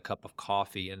having a cup of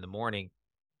coffee in the morning,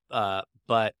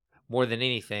 but more than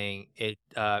anything, it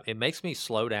makes me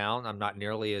slow down. I'm not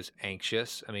nearly as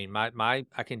anxious. I mean, my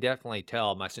I can definitely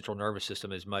tell my central nervous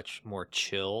system is much more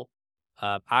chill.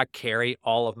 I carry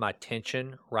all of my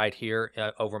tension right here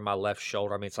over my left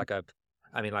shoulder. I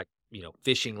mean, like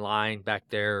fishing line back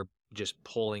there, just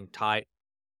pulling tight.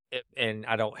 And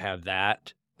I don't have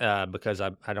that because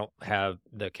I don't have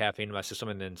the caffeine in my system,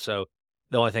 and then so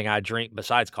the only thing I drink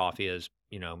besides coffee is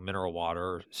mineral water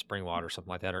or spring water or something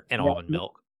like that, or and yeah, almond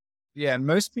milk. yeah,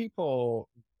 most people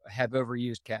have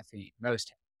overused caffeine, most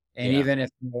have. And Yeah. even if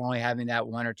you're only having that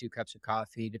 1 or 2 cups of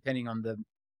coffee, depending on the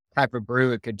type of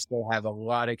brew, it could still have a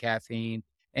lot of caffeine.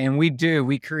 And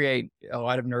we create a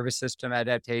lot of nervous system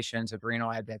adaptations,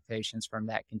 adrenal adaptations from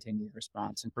that continued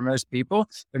response. And for most people,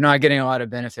 they're not getting a lot of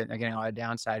benefit, they're getting a lot of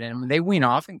downside. And when they wean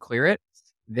off and clear it,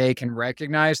 they can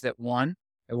recognize that 1,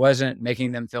 it wasn't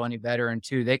making them feel any better, and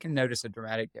 2, they can notice a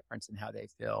dramatic difference in how they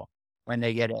feel when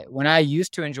they get it. When I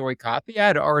used to enjoy coffee, I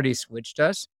had already switched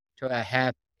us to a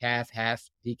half calf, half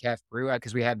decaf brew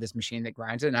because we have this machine that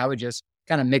grinds it, and I would just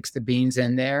kinda mix the beans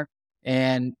in there,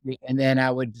 and then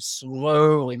I would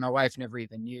slowly my wife never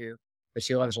even knew, but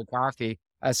she loves her coffee.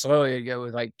 I slowly would go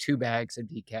with, like, 2 bags of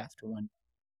decaf to 1.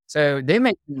 So, they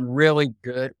make really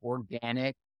good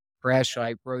organic, fresh,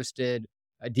 like, roasted,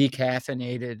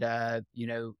 decaffeinated,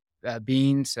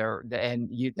 beans or the and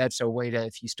you that's a way to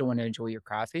if you still wanna enjoy your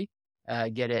coffee,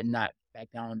 get it and not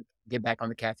get back on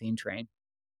the caffeine train.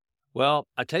 Well,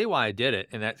 I tell you why I did it,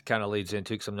 and that kinda leads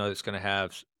into because I know it's gonna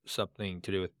have something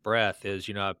to do with breath is,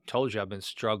 I've told you I've been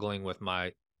struggling with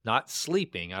my not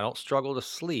sleeping. I don't struggle to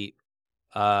sleep.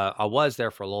 I was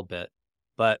there for a little bit,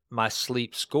 but my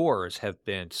sleep scores have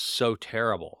been so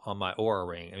terrible on my Aura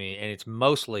Ring. I mean, and it's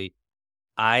mostly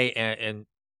I and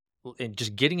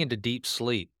just getting into deep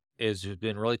sleep is has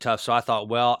been really tough. So I thought,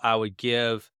 well, I would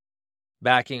give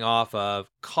backing off of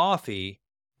coffee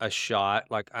a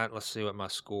shot. Like, let's see what my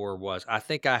score was. I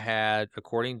think I had,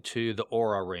 according to the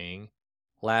Aura Ring,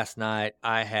 last night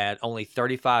I had only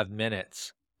 35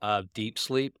 minutes of deep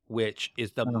sleep, which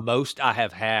is the Oh, most I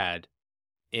have had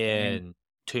dang. in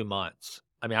 2 months.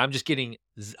 I mean,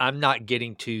 I'm not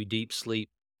getting to deep sleep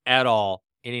at all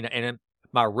and then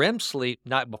my REM sleep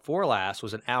night before last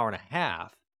was an hour and a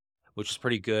half, which is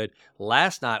pretty good.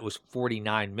 Last night was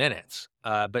 49 minutes.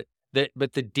 But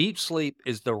the deep sleep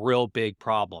is the real big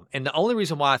problem. And the only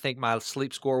reason why I think my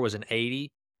sleep score was an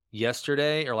 80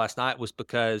 yesterday or last night was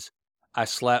because I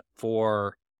slept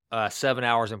for 7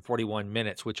 hours and 41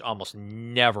 minutes, which almost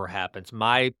never happens.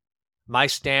 My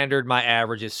standard, my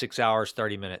average is 6 hours,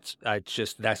 30 minutes.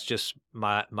 That's just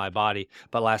my body.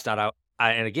 But last night I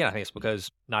and again, I think it's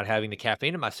because not having the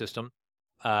caffeine in my system,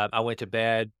 I went to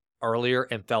bed earlier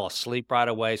and fell asleep right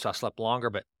away, so I slept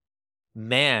longer, but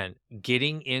man,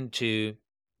 getting into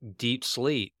deep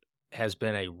sleep has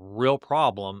been a real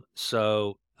problem.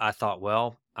 So I thought,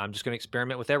 well, I'm just gonna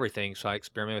experiment with everything. So I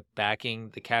experimented with backing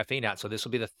the caffeine out. So this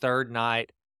will be the 3rd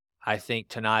night. I think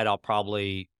tonight I'll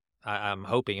probably I'm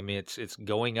hoping, I mean, it's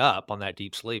going up on that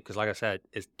deep sleep because like I said,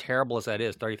 as terrible as that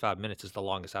is, 35 minutes is the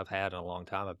longest I've had in a long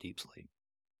time of deep sleep.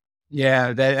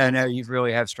 Yeah, that I know you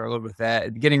really have struggled with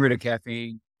that. Getting rid of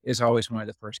caffeine is always one of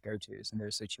the first go-tos in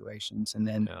those situations, and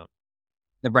then Yeah.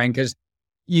 the brain, because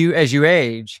as you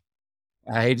age,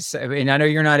 I hate to say and I know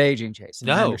you're not aging, Jason,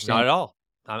 I No, not understand. at all.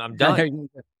 I'm I know done. you're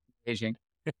not aging,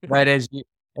 but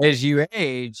as you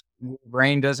age, your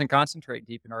brain doesn't concentrate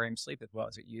deep in REM sleep as well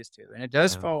as it used to, and it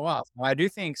does Yeah. fall off. Now, I do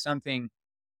think something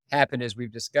happened as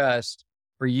we've discussed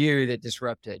for you that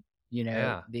disrupted,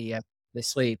 Yeah. the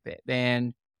sleep,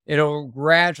 and it'll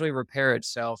gradually repair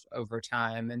itself over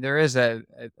time, and there is a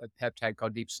peptide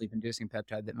called deep sleep inducing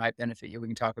peptide that might benefit you, we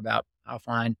can talk about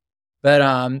offline.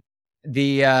 But,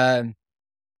 the,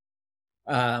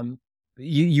 um,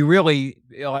 you really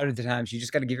a lot of the times, you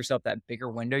just gotta give yourself that bigger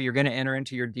window. You're gonna enter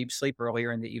into your deep sleep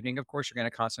earlier in the evening, of course, you're gonna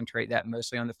concentrate that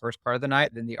mostly on the first part of the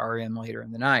night, then the REM later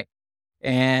in the night.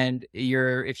 And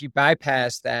if you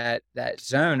bypass that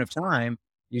zone of time,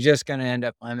 you're just gonna end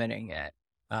up limiting it.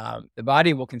 The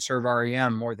body will conserve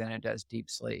REM more than it does deep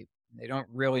sleep. They don't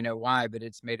really know why, but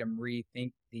it's made them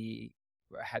rethink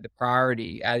had the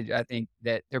priority. I think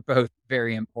that they're both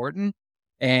very important,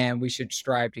 and we should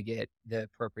strive to get the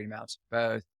appropriate amounts of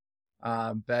both.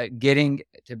 But getting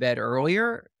to bed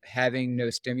earlier, having no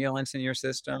stimulants in your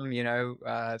system,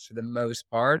 for the most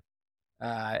part,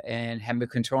 and having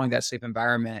controlling that sleep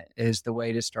environment is the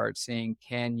way to start seeing,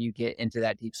 can you get into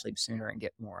that deep sleep sooner and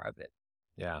get more of it?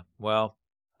 Yeah. Well,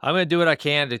 I'm gonna do what I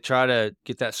can to try to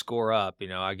get that score up.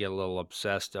 I get a little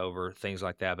obsessed over things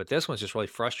like that, but this one's just really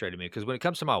frustrated me because when it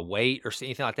comes to my weight or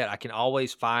anything like that, I can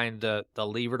always find the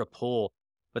lever to pull.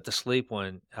 But the sleep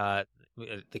one,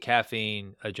 the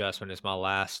caffeine adjustment is my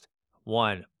last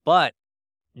one. But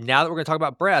now that we're gonna talk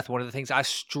about breath, one of the things I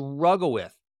struggle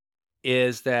with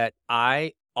is that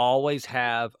I always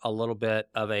have a little bit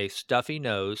of a stuffy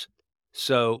nose.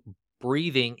 So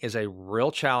breathing is a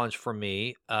real challenge for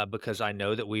me because I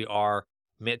know that we are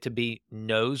meant to be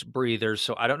nose breathers.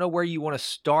 So I don't know where you want to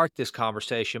start this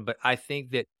conversation, but I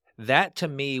think that to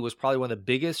me was probably one of the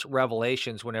biggest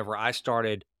revelations whenever I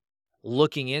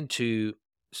looking into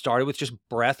started with just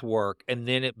breath work and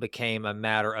then it became a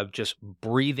matter of just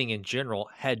breathing in general.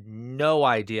 Had no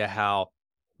idea how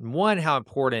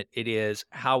important it is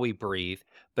how we breathe,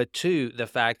 but two, the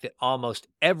fact that almost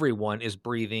everyone is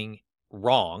breathing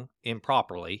wrong,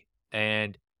 improperly.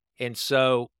 And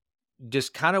so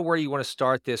just kind of where you want to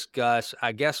start this, Gus,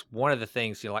 I guess one of the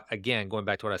things, like again, going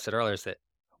back to what I said earlier, is that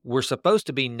we're supposed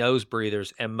to be nose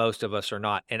breathers and most of us are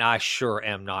not. And I sure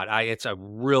am not. It's a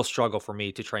real struggle for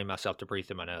me to train myself to breathe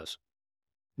through my nose.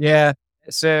 Yeah.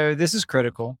 So this is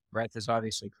critical. Breath is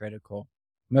obviously critical.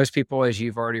 most people, as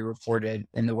you've already reported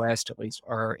in the West, at least,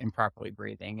 are improperly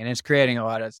breathing, and it's creating a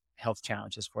lot of health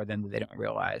challenges for them that they don't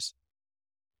realize.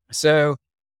 So,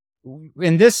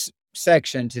 in this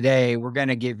section today, we're going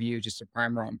to give you just a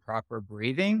primer on proper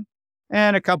breathing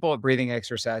and a couple of breathing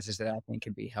exercises that I think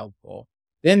can be helpful.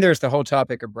 Then there's the whole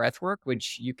topic of breath work,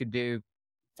 which you could do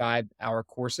 5-hour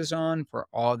courses on for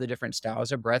all the different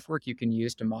styles of breath work you can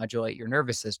use to modulate your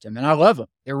nervous system. And I love them.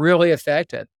 They're really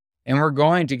effective. And we're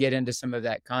going to get into some of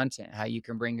that content, how you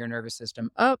can bring your nervous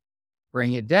system up,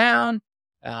 bring it down,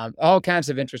 all kinds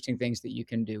of interesting things that you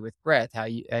can do with breath, how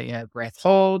you have breath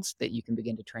holds that you can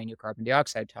begin to train your carbon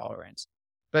dioxide tolerance.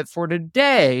 But for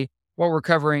today, what we're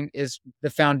covering is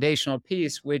the foundational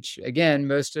piece, which again,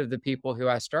 most of the people who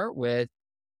I start with,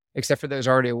 except for those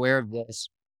already aware of this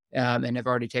and have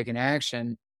already taken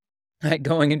action,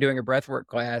 going and doing a breathwork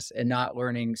class and not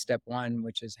learning step one,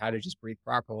 which is how to just breathe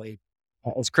properly,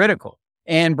 is critical.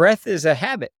 And breath is a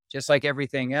habit, just like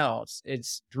everything else.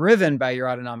 It's driven by your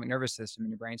autonomic nervous system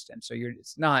and your brainstem. So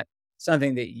it's not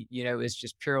something that, is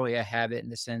just purely a habit in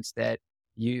the sense that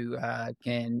you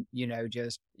can, you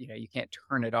can't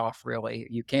turn it off really.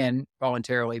 You can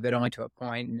voluntarily, but only to a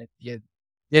point. And if you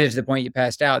did it to the point you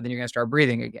passed out, then you're going to start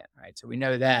breathing again, right? So we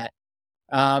know that.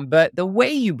 But the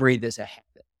way you breathe is a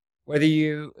habit. Whether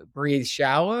you breathe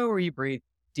shallow or you breathe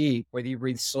deep, whether you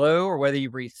breathe slow or whether you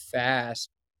breathe fast,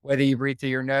 whether you breathe through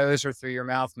your nose or through your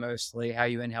mouth mostly, how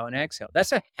you inhale and exhale,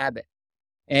 that's a habit.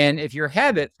 And if your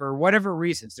habit, for whatever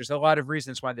reasons, there's a lot of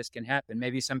reasons why this can happen.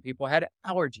 Maybe some people had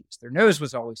allergies. Their nose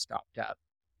was always stopped up.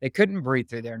 They couldn't breathe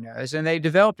through their nose, and they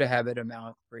developed a habit of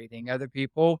mouth breathing. Other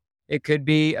people, it could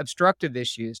be obstructive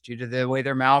issues due to the way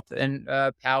their mouth and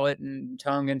palate and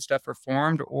tongue and stuff are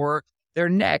formed, or their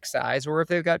neck size, or if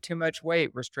they've got too much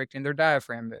weight restricting their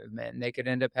diaphragm movement, and they could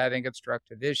end up having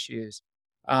obstructive issues.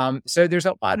 So there's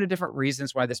a lot of different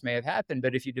reasons why this may have happened.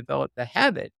 But if you develop the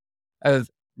habit of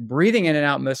breathing in and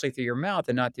out mostly through your mouth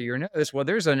and not through your nose, well,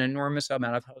 there's an enormous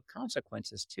amount of health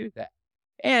consequences to that.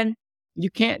 And you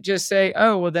can't just say,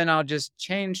 oh, well, then I'll just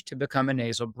change to become a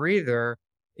nasal breather.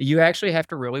 You actually have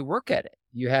to really work at it.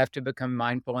 You have to become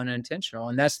mindful and intentional.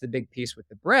 And that's the big piece with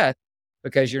the breath,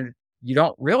 because you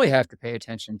don't really have to pay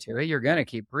attention to it. You're going to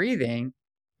keep breathing,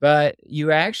 but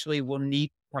you actually will need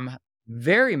to become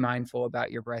very mindful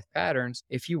about your breath patterns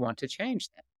if you want to change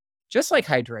them. Just like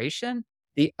hydration,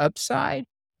 the upside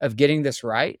of getting this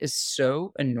right is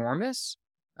so enormous,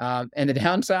 and the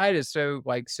downside is so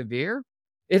severe.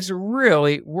 It's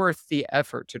really worth the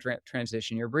effort to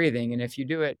transition your breathing. And if you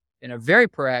do it in a very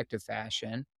proactive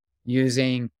fashion,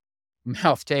 using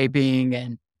mouth taping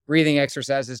and breathing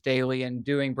exercises daily and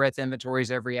doing breath inventories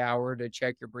every hour to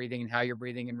check your breathing and how you're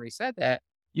breathing and reset that,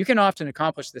 you can often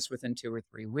accomplish this within 2 or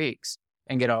 3 weeks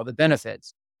and get all the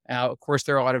benefits. Now, of course,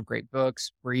 there are a lot of great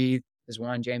books. Breathe is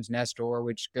one, James Nestor,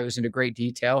 which goes into great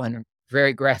detail and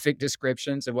very graphic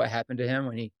descriptions of what happened to him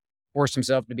when he forced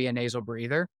himself to be a nasal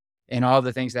breather and all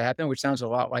the things that happen, which sounds a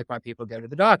lot like why people go to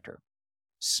the doctor.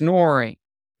 Snoring,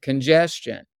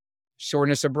 congestion,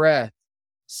 shortness of breath,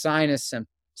 sinus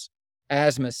symptoms,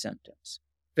 asthma symptoms,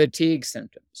 fatigue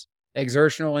symptoms,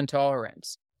 exertional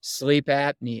intolerance, sleep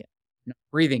apnea, not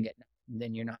breathing at night, and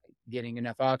then you're not getting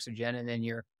enough oxygen, and then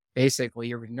your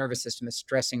nervous system is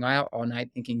stressing out all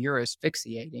night thinking you're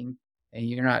asphyxiating, and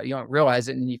you don't realize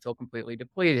it, and then you feel completely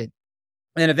depleted.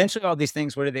 And then eventually all these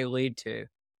things, what do they lead to?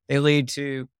 They lead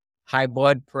to high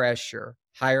blood pressure,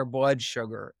 higher blood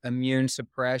sugar, immune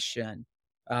suppression,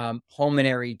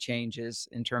 pulmonary changes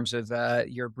in terms of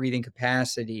your breathing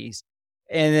capacities,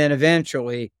 and then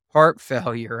eventually heart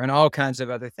failure and all kinds of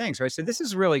other things, right? So this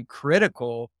is really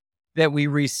critical that we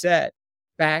reset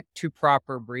back to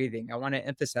proper breathing. I want to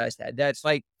emphasize that. That's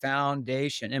like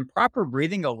foundation. And proper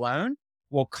breathing alone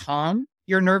will calm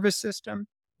your nervous system,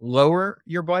 lower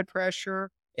your blood pressure,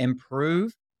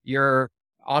 improve your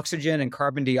oxygen and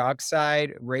carbon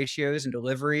dioxide ratios and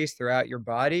deliveries throughout your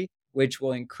body, which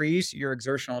will increase your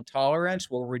exertional tolerance,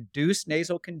 will reduce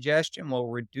nasal congestion, will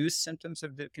reduce symptoms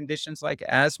of the conditions like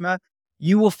asthma.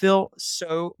 You will feel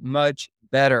so much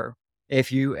better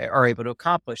if you are able to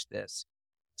accomplish this.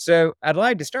 So I'd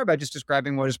like to start by just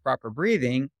describing what is proper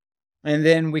breathing, and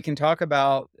then we can talk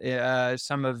about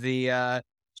some of the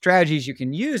strategies you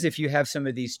can use if you have some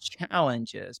of these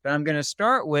challenges. But I'm going to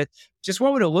start with just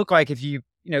what would it look like if you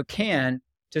can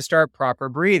to start proper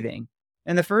breathing.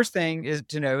 And the first thing is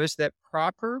to know is that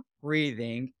proper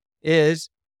breathing is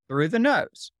through the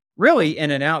nose, really in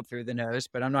and out through the nose,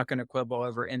 but I'm not going to quibble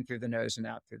over in through the nose and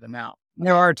out through the mouth.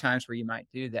 There are times where you might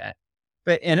do that,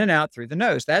 but in and out through the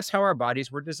nose. That's how our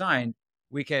bodies were designed.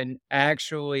 we can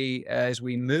actually, as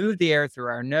we move the air through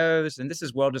our nose, and this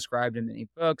is well described in many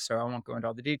books, so I won't go into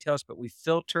all the details, but we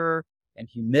filter and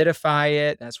humidify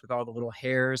it. That's with all the little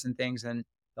hairs and things, and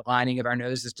the lining of our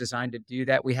nose is designed to do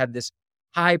that. We have this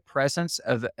high presence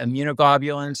of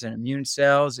immunoglobulins and immune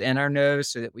cells in our nose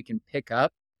so that we can pick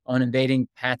up on invading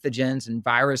pathogens and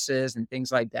viruses and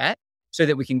things like that, so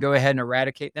that we can go ahead and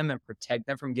eradicate them and protect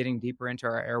them from getting deeper into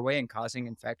our airway and causing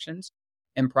infections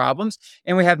and problems.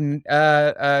 And we have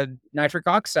nitric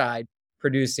oxide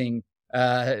producing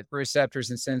receptors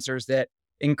and sensors that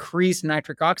increase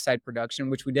nitric oxide production,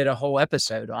 which we did a whole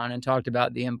episode on and talked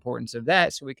about the importance of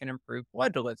that so we can improve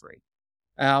blood delivery.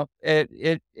 And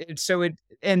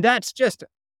that's just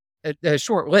a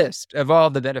short list of all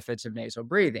the benefits of nasal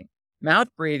breathing. Mouth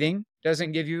breathing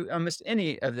doesn't give you almost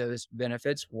any of those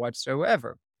benefits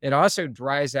whatsoever. It also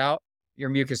dries out your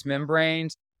mucous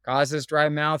membranes, causes dry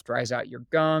mouth, dries out your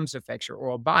gums, affects your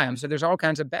oral biome. So there's all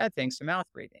kinds of bad things to mouth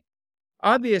breathing.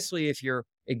 Obviously, if you're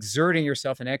exerting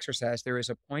yourself in exercise, there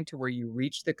is a point to where you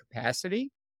reach the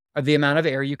capacity of the amount of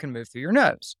air you can move through your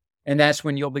nose. And that's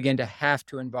when you'll begin to have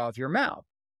to involve your mouth.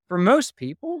 For most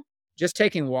people, just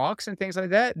taking walks and things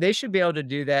like that, they should be able to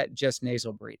do that just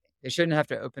nasal breathing. They shouldn't have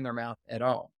to open their mouth at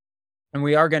all. And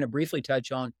we are going to briefly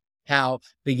touch on how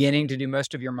beginning to do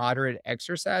most of your moderate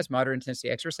intensity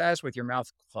exercise with your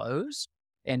mouth closed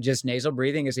and just nasal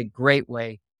breathing is a great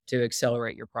way to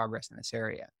accelerate your progress in this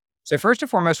area. So first and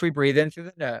foremost, we breathe in through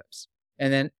the nose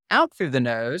and then out through the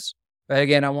nose. But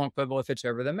again, I won't quibble if it's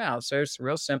over the mouth. So it's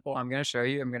real simple. I'm going to show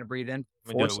you. I'm going to breathe in.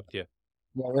 I'm gonna do it with you.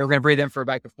 Well, we're going to breathe in for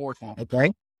about 4 times.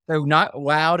 Okay. So not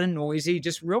loud and noisy,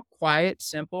 just real quiet,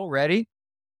 simple. Ready?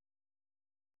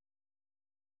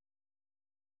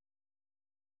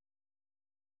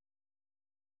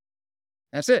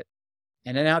 That's it.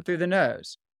 And then out through the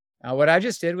nose. Now, what I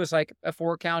just did was like a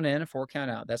 4 count in, a 4 count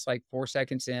out. That's like 4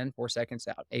 seconds in, 4 seconds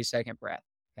out, 8-second breath.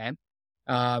 Okay.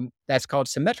 That's called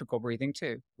symmetrical breathing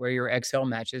too, where your exhale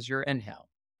matches your inhale.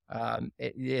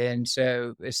 And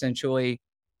so essentially,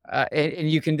 and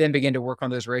you can then begin to work on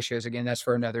those ratios. Again, that's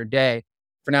for another day.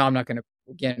 For now, I'm not going to,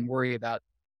 again, worry about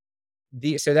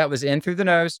so that was in through the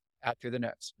nose, out through the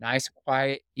nose. Nice,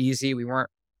 quiet, easy. We were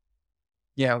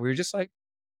just like.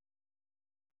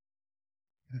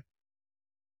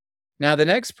 Now, the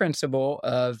next principle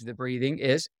of the breathing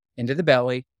is into the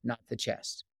belly, not the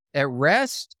chest. At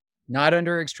rest, not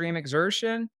under extreme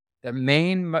exertion, the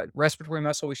main respiratory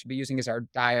muscle we should be using is our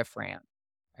diaphragm.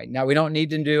 Right? Now, we don't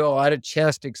need to do a lot of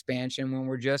chest expansion when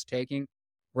we're just taking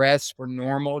breaths for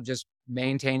normal, just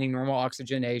maintaining normal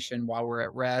oxygenation while we're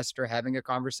at rest or having a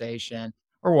conversation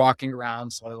or walking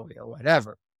around slowly or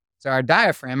whatever. So our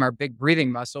diaphragm, our big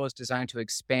breathing muscle, is designed to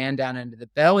expand down into the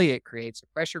belly. It creates a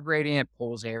pressure gradient,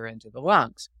 pulls air into the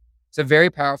lungs. It's a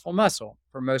very powerful muscle.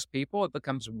 For most people, it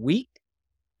becomes weak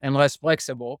and less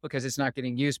flexible because it's not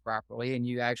getting used properly, and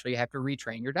you actually have to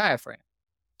retrain your diaphragm.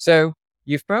 So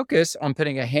you focus on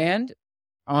putting a hand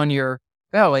on your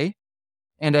belly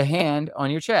and a hand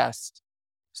on your chest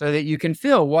so that you can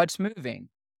feel what's moving.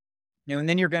 And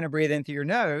then you're going to breathe in through your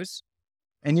nose,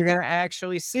 and you're going to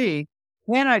actually see,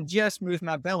 can I just move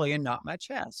my belly and not my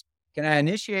chest? Can I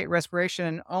initiate respiration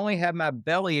and only have my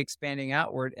belly expanding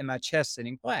outward and my chest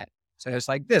sitting flat? So it's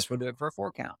like this. We'll do it for a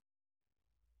 4 count.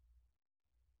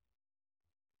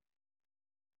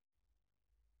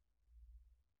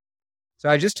 So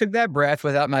I just took that breath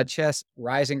without my chest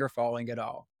rising or falling at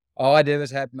all. All I did was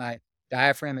have my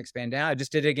diaphragm expand down. I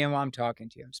just did it again while I'm talking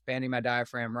to you. I'm expanding my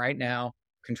diaphragm right now,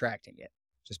 contracting it.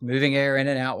 Just moving air in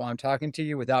and out while I'm talking to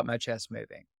you without my chest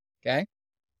moving. Okay.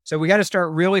 So we got to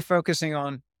start really focusing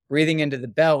on breathing into the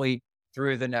belly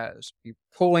through the nose. You're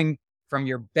pulling from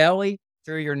your belly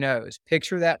through your nose.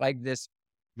 Picture that like this.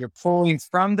 You're pulling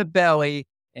from the belly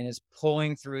and it's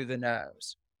pulling through the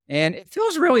nose. And it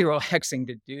feels really relaxing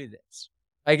to do this.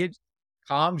 Like it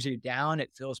calms you down. It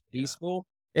feels peaceful.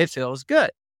 Yeah. It feels good.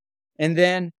 And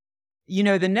then,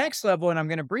 the next level, and I'm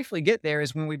going to briefly get there,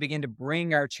 is when we begin to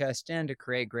bring our chest in to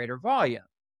create greater volume.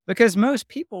 Because most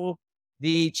people,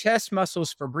 the chest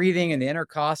muscles for breathing and the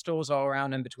intercostals all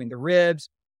around in between the ribs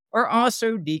are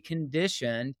also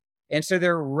deconditioned. And so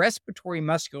their respiratory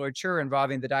musculature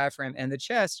involving the diaphragm and the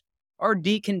chest are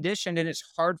deconditioned, and it's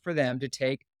hard for them to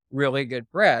take really good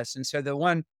breaths. And so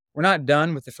we're not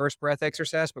done with the first breath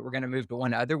exercise, but we're going to move to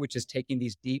one other, which is taking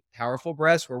these deep, powerful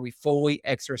breaths where we fully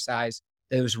exercise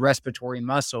those respiratory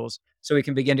muscles so we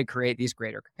can begin to create these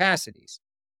greater capacities.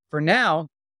 For now,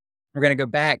 we're going to go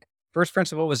back. First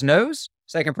principle was nose.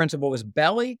 Second principle was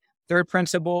belly. Third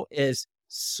principle is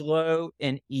slow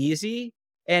and easy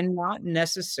and not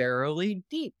necessarily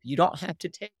deep. You don't have to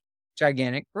take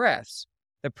gigantic breaths.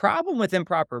 The problem with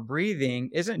improper breathing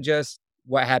isn't just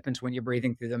what happens when you're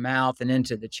breathing through the mouth and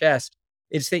into the chest.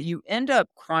 It's that you end up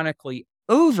chronically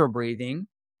over breathing,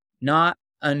 not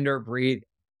under breathing.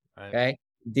 Right. Okay.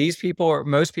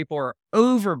 Most people are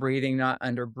over breathing, not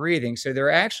under breathing. So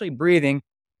they're actually breathing.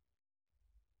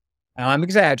 Now, I'm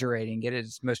exaggerating it.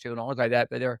 Is most people don't look like that,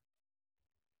 but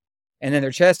and then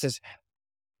their chest is,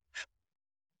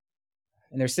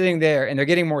 and they're sitting there and they're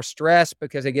getting more stressed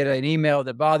because they get an email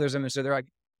that bothers them. And so they're like,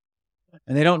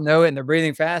 and they don't know it and they're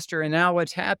breathing faster. And now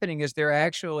what's happening is they're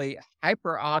actually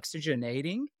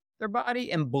hyperoxygenating their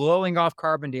body and blowing off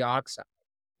carbon dioxide.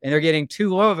 And they're getting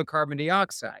too low of a carbon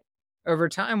dioxide. Over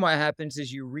time, what happens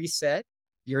is you reset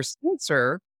your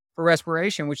sensor for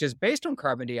respiration, which is based on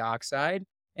carbon dioxide.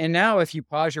 And now if you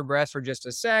pause your breath for just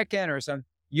a second or something,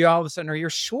 you all of a sudden you're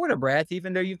short of breath,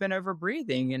 even though you've been over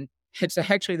breathing. And it's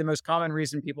actually the most common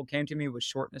reason people came to me with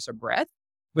shortness of breath,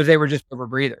 was they were just over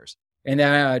breathers. And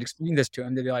then I'd explain this to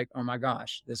them. They'd be like, oh my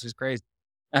gosh, this is crazy.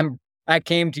 I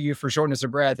came to you for shortness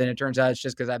of breath. And it turns out it's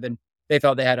just because they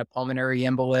thought they had a pulmonary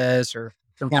embolus or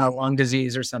some kind of lung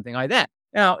disease or something like that.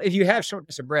 Now, if you have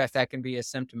shortness of breath, that can be a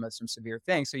symptom of some severe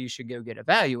things. So you should go get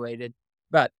evaluated.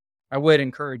 But I would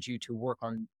encourage you to work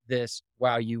on this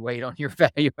while you wait on your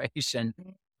evaluation,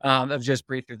 of just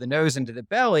breathe through the nose into the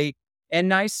belly and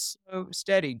nice, slow,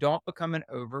 steady. Don't become an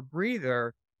over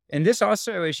breather. And this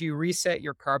also, as you reset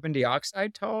your carbon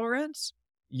dioxide tolerance,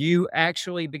 you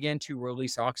actually begin to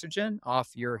release oxygen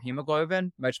off your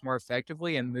hemoglobin much more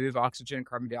effectively and move oxygen and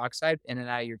carbon dioxide in and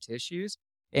out of your tissues.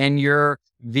 And your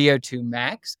VO2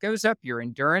 max goes up, your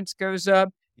endurance goes up,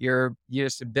 your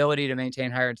ability to maintain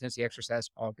higher intensity exercise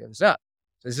all goes up.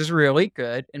 So this is really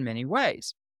good in many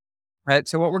ways. Right.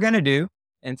 So what we're going to do,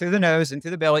 in through the nose, into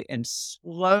the belly, and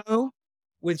slow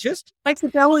with just like the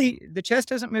belly, the chest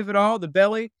doesn't move at all. The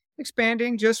belly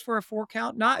expanding just for a 4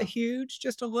 count, not huge,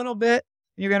 just a little bit.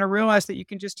 And you're going to realize that you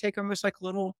can just take almost like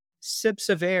little sips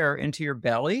of air into your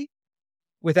belly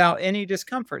without any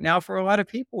discomfort. Now, for a lot of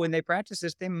people, when they practice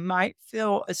this, they might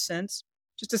feel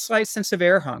just a slight sense of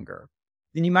air hunger.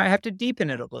 Then you might have to deepen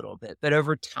it a little bit. But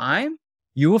over time,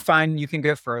 you will find you can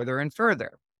go further and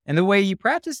further. And the way you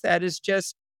practice that is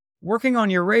just working on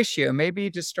your ratio.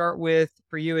 Maybe to start with,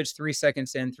 for you, it's 3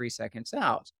 seconds in, 3 seconds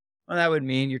out. Well, that would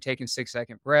mean you're taking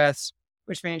 6-second breaths,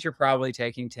 which means you're probably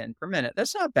taking 10 per minute.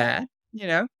 That's not bad,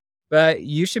 but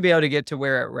you should be able to get to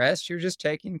where at rest, you're just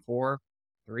taking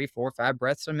 3, 4, 5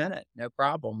 breaths a minute, no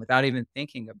problem, without even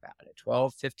thinking about it.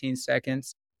 12, 15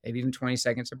 seconds, maybe even 20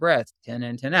 seconds of breath, 10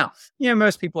 in, 10 out.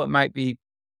 Most people, it might be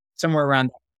somewhere around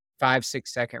 5,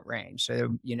 6 second range.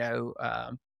 So,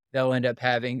 they'll end up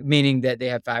meaning that they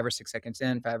have 5 or 6 seconds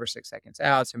in, 5 or 6 seconds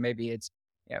out. So maybe it's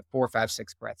 4, 5,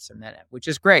 6 breaths a minute, which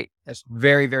is great. That's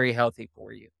very, very healthy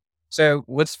for you. So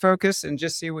let's focus and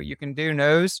just see what you can do.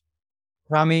 Nose,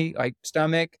 tummy, like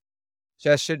stomach,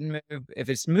 chest shouldn't move. If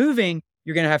it's moving,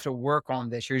 you're going to have to work on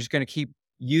this. You're just going to keep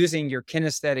using your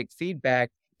kinesthetic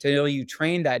feedback till you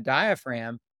train that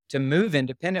diaphragm to move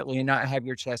independently and not have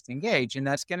your chest engage. And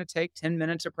that's going to take 10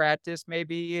 minutes of practice,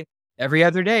 maybe every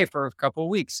other day for a couple of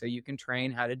weeks. So you can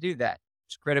train how to do that.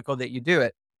 It's critical that you do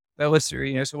it. But let's, so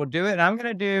we'll do it. And I'm going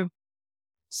to do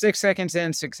 6 seconds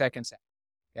in, 6 seconds out.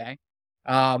 Okay.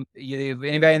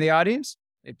 Anybody in the audience?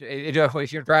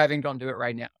 If you're driving, don't do it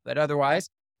right now. But otherwise,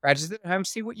 practice at home.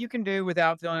 See what you can do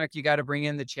without feeling like you got to bring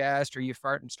in the chest or you're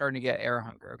starting to get air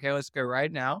hunger. Okay, let's go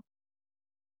right now.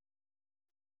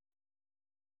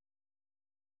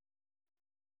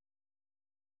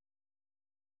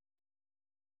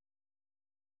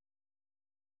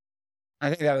 I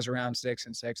think that was around 6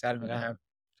 and 6. I don't know.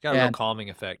 It's got a real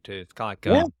calming effect too. It's kind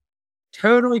of like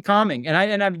totally calming.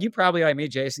 And you probably like me,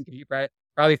 Jason, because you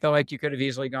probably felt like you could have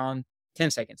easily gone 10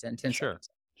 seconds in, 10 seconds.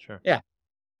 Sure. Yeah.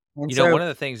 And one of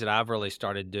the things that I've really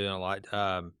started doing a lot,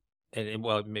 and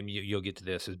well, maybe you'll get to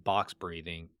this, is box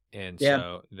breathing. And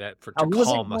so to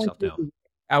calm myself down.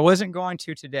 I wasn't going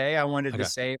to today. I wanted to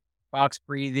say box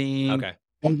breathing,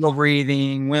 jungle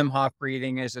breathing, Wim Hof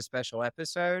breathing is a special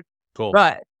episode. Cool.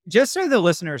 But just so the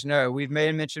listeners know, we've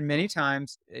mentioned many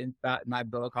times in my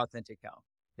book, Authentic Health,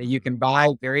 that you can buy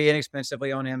very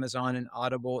inexpensively on Amazon an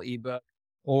Audible ebook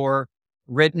or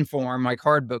written form, like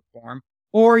hard book form,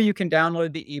 or you can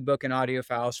download the ebook and audio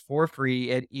files for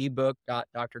free at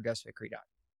ebook.drgusvickery.com.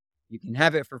 You can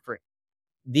have it for free.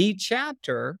 The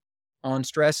chapter on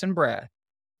stress and breath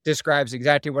describes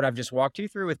exactly what I've just walked you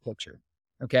through with picture.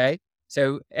 Okay.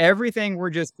 So everything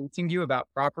we're just teaching you about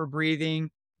proper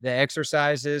breathing, the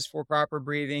exercises for proper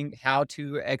breathing, how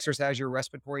to exercise your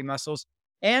respiratory muscles,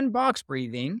 and box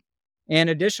breathing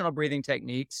and additional breathing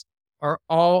techniques are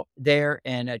all there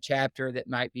in a chapter that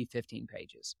might be 15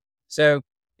 pages. So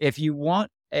If you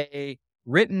want a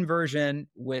written version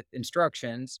with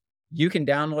instructions, you can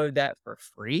download that for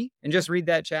free and just read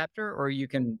that chapter, or you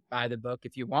can buy the book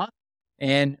if you want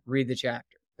and read the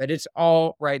chapter. But it's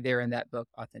all right there in that book,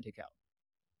 Authentic Health.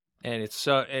 And it's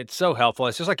so helpful.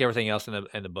 It's just like everything else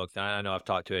in the book that I know I've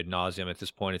talked to ad nauseum at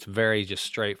this point. It's very just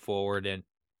straightforward, and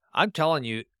I'm telling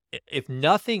you, if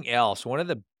nothing else, one of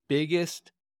the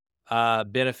biggest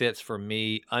benefits for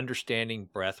me understanding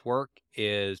breath work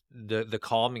is the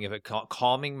calming of it,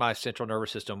 calming my central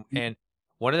nervous system. And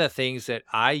one of the things that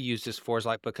I use this for is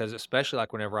like, because especially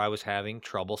like whenever I was having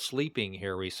trouble sleeping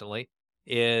here recently,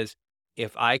 is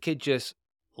if I could just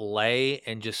lay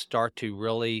and just start to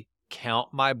really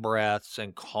count my breaths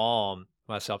and calm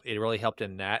myself, it really helped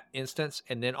in that instance.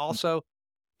 And then also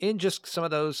in just some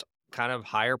of those kind of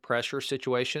higher pressure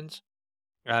situations,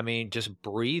 I mean, just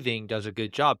breathing does a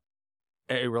good job.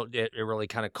 It really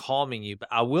kinda calming you, but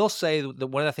I will say that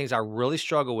one of the things I really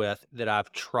struggle with that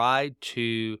I've tried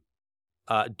to,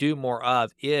 do more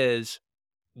of is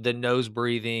the nose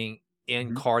breathing in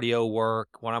Mhm. cardio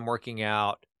work, when I'm working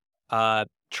out,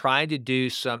 trying to do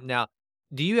some now,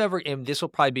 do you ever and this will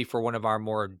probably be for one of our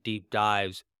more deep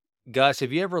dives. Gus,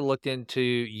 have you ever looked into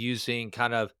using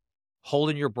kind of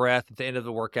holding your breath at the end of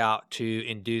the workout to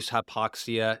induce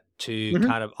hypoxia to Mhm.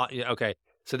 kind of, yeah, okay.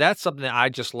 So that's something that I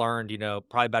just learned,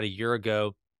 probably about a year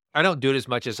ago. I don't do it as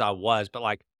much as I was, but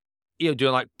like,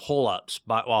 doing like pull-ups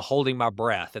while holding my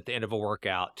breath at the end of a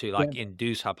workout to Yeah, like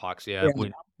induce hypoxia yeah.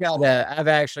 when I've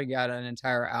actually got an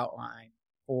entire outline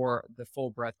for the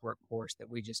full breathwork course that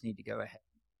we just need to go ahead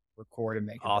and record and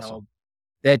make awesome. available.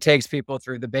 That takes people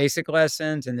through the basic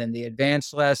lessons and then the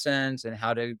advanced lessons and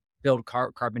how to build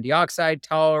carbon dioxide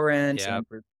tolerance and Yeah.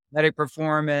 improve athletic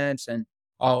performance and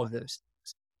all of those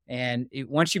things. And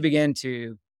once you begin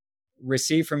to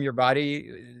receive from your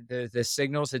body the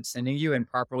signals it's sending you and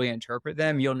properly interpret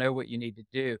them, you'll know what you need to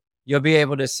do. You'll be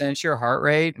able to sense your heart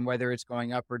rate and whether it's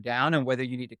going up or down and whether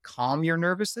you need to calm your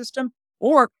nervous system.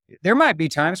 Or there might be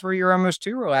times where you're almost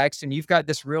too relaxed and you've got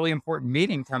this really important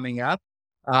meeting coming up.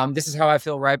 This is how I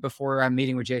feel right before I'm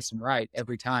meeting with Jason Wright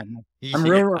every time. I'm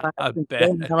Yeah, really relaxed I and bet.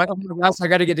 I'm like, oh my gosh, I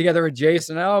got to get together with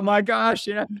Jason. Oh my gosh,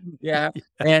 yeah.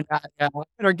 And I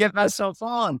better get myself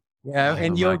on. Yeah, Oh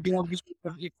and my you'll g be able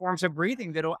to get forms of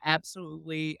breathing that'll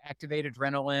absolutely activate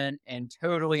adrenaline and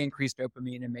totally increase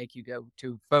dopamine and make you go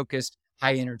to focused,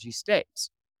 high energy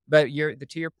states. But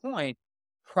to your point,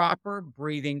 proper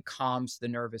breathing calms the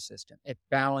nervous system. It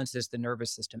balances the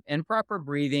nervous system. Improper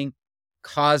breathing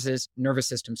causes nervous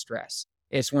system stress.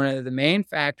 It's one of the main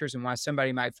factors in why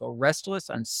somebody might feel restless,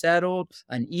 unsettled,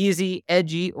 uneasy,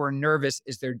 edgy, or nervous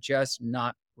is they're just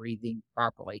not breathing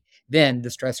properly. Then the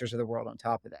stressors of the world on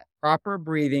top of that. Proper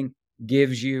breathing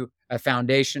gives you a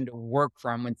foundation to work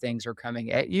from when things are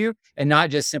coming at you and not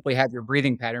just simply have your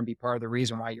breathing pattern be part of the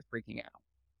reason why you're freaking out.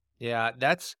 Yeah,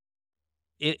 that's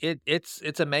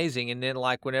it's amazing, and then,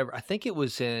 like, whenever I think it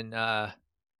was in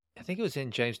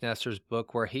James Nestor's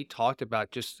book where he talked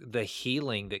about just the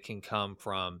healing that can come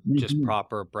from just Mhm.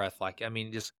 proper breath, like, I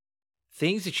mean, just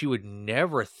things that you would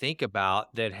never think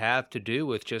about that have to do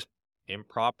with just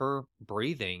improper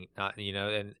breathing,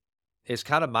 and it's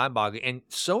kind of mind-boggling, and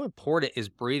so important is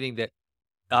breathing that,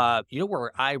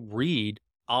 where I read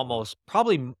almost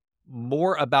probably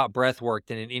more about breath work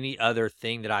than in any other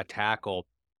thing that I tackle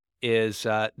is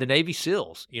the Navy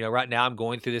SEALs. Right now I'm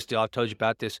going through this deal. I've told you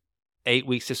about this 8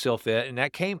 weeks to SEAL Fit, and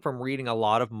that came from reading a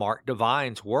lot of Mark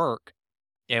Devine's work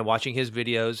and watching his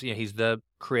videos. He's the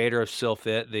creator of SEAL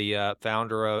Fit, the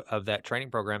founder of that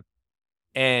training program.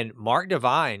 And Mark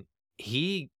Devine,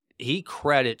 he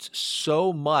credits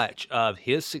so much of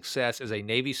his success as a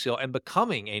Navy SEAL and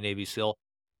becoming a Navy SEAL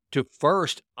to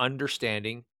first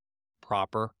understanding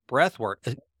proper breath work,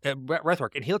 breath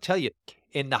work. And he'll tell you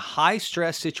in the high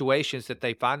stress situations that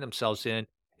they find themselves in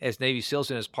as Navy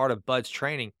SEALs and as part of Bud's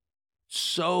training,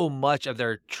 so much of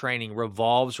their training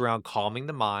revolves around calming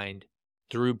the mind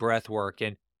through breath work.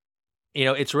 And,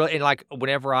 it's really, and like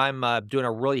whenever I'm doing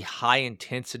a really high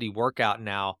intensity workout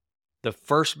now,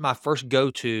 my first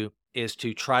go to is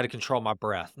to try to control my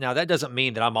breath. Now, that doesn't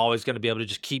mean that I'm always going to be able to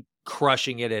just keep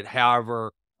crushing it at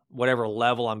whatever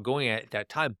level I'm going at that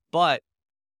time. But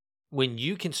when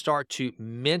you can start to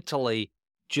mentally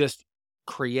just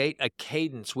create a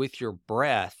cadence with your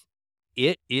breath,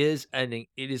 it is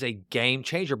a game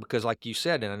changer because like you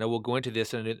said, and I know we'll go into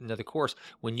this in another course,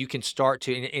 when you can start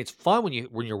to, and it's fun when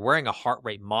you're wearing a heart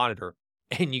rate monitor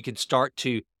and you can start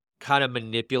to kind of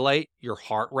manipulate your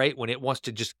heart rate when it wants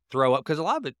to just throw up. Because a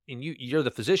lot of it, and you're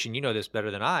the physician, you know this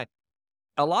better than I,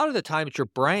 a lot of the time it's your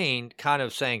brain kind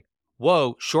of saying,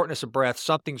 whoa, shortness of breath,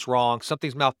 something's wrong,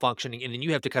 something's malfunctioning, and then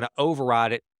you have to kind of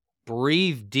override it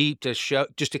breathe deep to show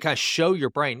just to kind of show your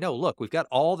brain, no, look, we've got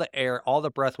all the air, all the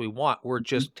breath we want. We're Mhm.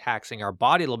 just taxing our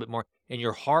body a little bit more, and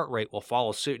your heart rate will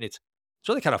follow suit. And it's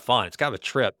really kind of fun. It's kind of a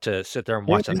trip to sit there and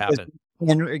Yeah, watch that it is. happen.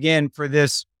 And again, for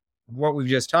this, what we've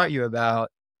just taught you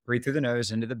about, breathe through the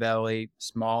nose into the belly,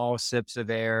 small sips of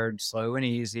air, slow and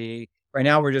easy. Right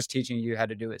now, we're just teaching you how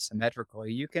to do it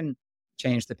symmetrically. You can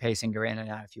change the pacing, go in and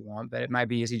out if you want, but it might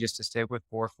be easy just to stick with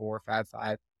 4, 4, 5,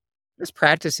 5. Just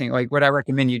practicing. Like what I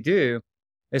recommend you do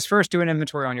is first do an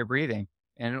inventory on your breathing.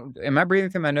 And am I breathing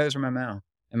through my nose or my mouth?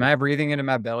 Am I breathing into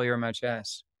my belly or my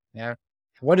chest? Yeah.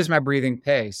 What is my breathing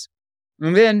pace?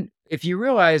 And then if you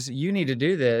realize you need to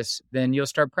do this, then you'll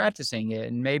start practicing it.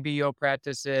 And maybe you'll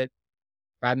practice it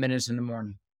 5 minutes in the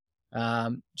morning,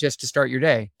 just to start your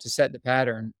day, to set the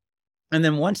pattern. And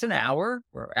then once an hour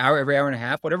or hour, every hour and a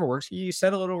half, whatever works for you, you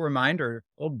set a little reminder,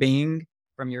 a little bing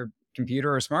from your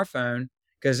computer or smartphone.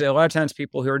 Because a lot of times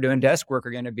people who are doing desk work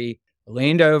are going to be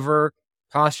leaned over,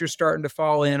 posture's starting to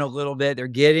fall in a little bit. They're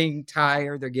getting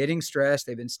tired. They're getting stressed.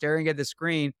 They've been staring at the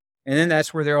screen. And then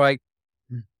that's where they're like,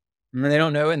 and they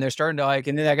don't know it, and they're starting to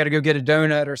and then I gotta go get a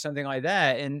donut or something like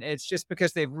that, and it's just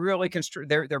because they've really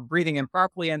they're breathing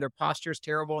improperly and their posture is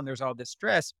terrible and there's all this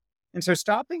stress, and so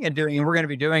stopping and doing and we're gonna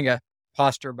be doing a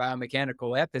posture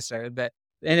biomechanical episode,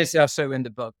 and it's also in the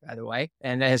book, by the way,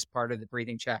 and that is part of the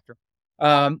breathing chapter.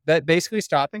 But basically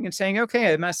stopping and saying,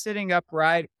 "Okay, am I sitting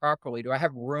upright properly? Do I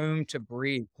have room to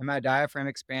breathe? Can my diaphragm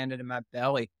expanded in my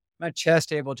belly? My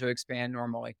chest able to expand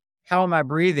normally? How am I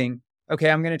breathing? Okay,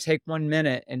 I'm going to take 1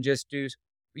 minute and just do,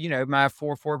 my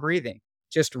 4-4 breathing.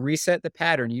 Just reset the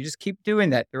pattern. You just keep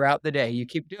doing that throughout the day. You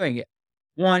keep doing it.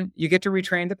 One, you get to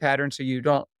retrain the pattern so you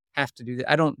don't have to do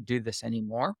that. I don't do this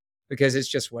anymore because it's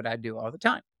just what I do all the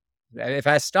time. If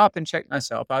I stop and check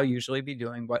myself, I'll usually be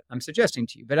doing what I'm suggesting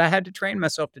to you, but I had to train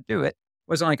myself to do it. It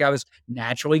wasn't like I was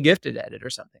naturally gifted at it or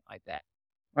something like that.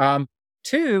 Um,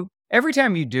 Two, every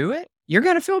time you do it, you're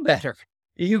going to feel better.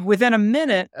 You within a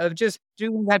minute of just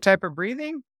doing that type of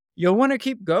breathing, you'll want to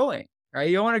keep going, right?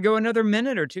 You'll want to go another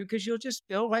minute or two because you'll just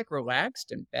feel like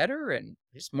relaxed and better and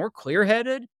just more clear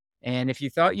headed. And if you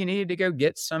thought you needed to go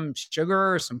get some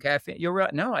sugar or some caffeine, you'll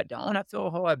realize, no, I don't. I feel a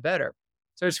whole lot better.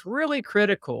 So it's really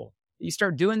critical that you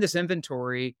start doing this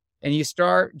inventory and you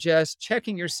start just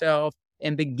checking yourself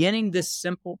and beginning this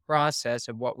simple process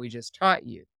of what we just taught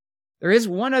you. There is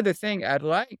one other thing I'd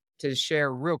like to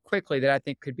share real quickly that I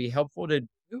think could be helpful to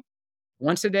do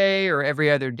once a day or every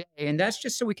other day, and that's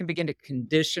just so we can begin to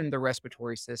condition the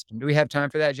respiratory system. Do we have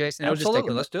time for that, Jason? It'll just take a Absolutely.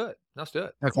 minute. Let's do it. Let's do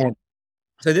it. Okay.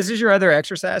 So this is your other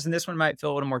exercise, and this one might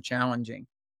feel a little more challenging.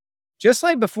 Just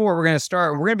like before, we're going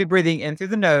to be breathing in through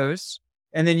the nose,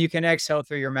 and then you can exhale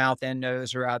through your mouth and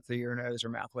nose or out through your nose or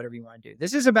mouth, whatever you want to do.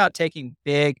 This is about taking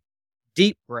big,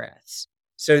 deep breaths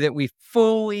so that we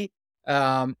fully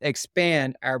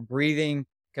expand our breathing,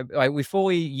 like we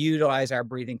fully utilize our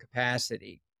breathing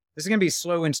capacity. This is going to be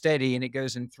slow and steady, and it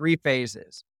goes in 3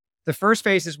 phases. The first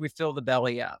phase is we fill the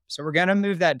belly up. So we're going to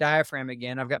move that diaphragm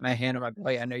again. I've got my hand on my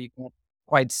belly. I know you can't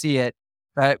quite see it,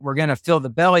 but we're going to fill the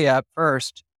belly up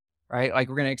first, right? Like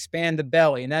we're going to expand the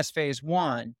belly, and that's phase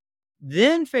 1.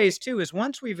 Then phase 2 is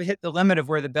once we've hit the limit of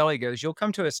where the belly goes, you'll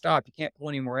come to a stop. You can't pull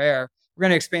any more air. We're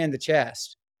going to expand the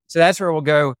chest. So that's where we'll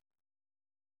go,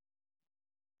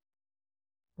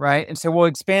 right? And so we'll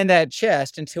expand that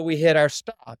chest until we hit our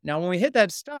stop. Now, when we hit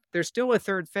that stop, there's still a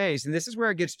third phase. And this is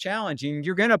where it gets challenging.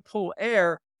 You're going to pull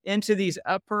air into these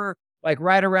upper, like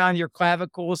right around your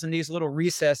clavicles and these little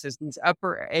recesses, these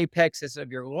upper apexes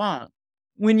of your lung.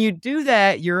 When you do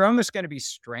that, you're almost going to be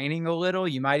straining a little.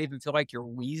 You might even feel like you're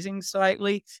wheezing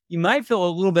slightly. You might feel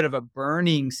a little bit of a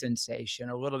burning sensation,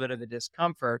 a little bit of a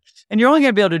discomfort, and you're only going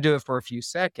to be able to do it for a few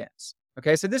seconds.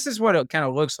 Okay, so this is what it kind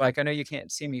of looks like. I know you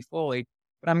can't see me fully,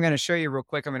 but I'm going to show you real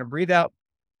quick. I'm going to breathe out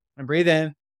and breathe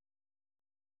in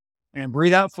and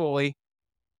breathe out fully.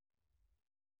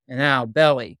 And now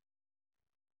belly,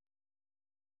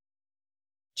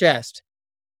 chest,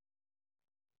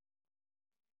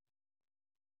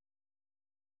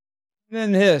 and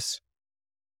then this.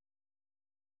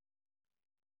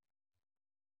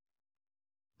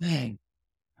 Dang.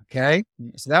 Okay.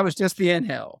 So that was just the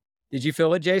inhale. Did you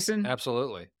feel it, Jason?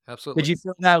 Absolutely. Did Absolutely. you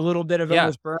feel that little bit of Yeah.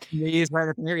 almost burn in the knees right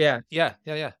up in here? Yeah. Yeah.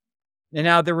 Yeah. Yeah. And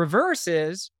now the reverse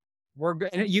is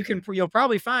and you'll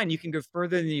probably find you can go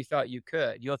further than you thought you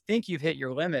could. You'll think you've hit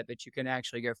your limit, but you can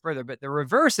actually go further. But the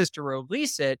reverse is to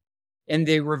release it in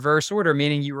the reverse order,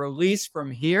 meaning you release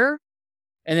from here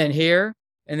and then here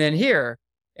and then here.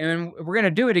 And we're going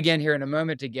to do it again here in a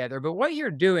moment together. But what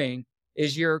you're doing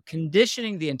is you're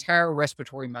conditioning the entire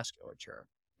respiratory musculature,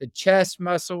 the chest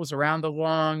muscles around the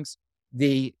lungs,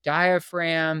 the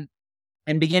diaphragm,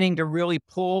 and beginning to really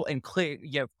pull and clear,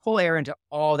 pull air into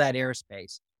all that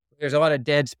airspace. There's a lot of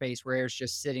dead space where air's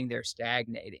just sitting there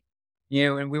stagnating.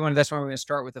 And that's why we're gonna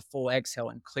start with a full exhale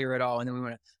and clear it all, and then we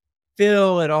wanna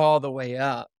fill it all the way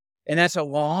up. And that's a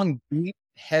long, deep,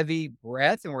 heavy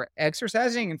breath, and we're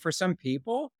exercising, and for some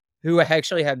people who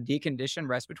actually have deconditioned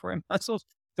respiratory muscles,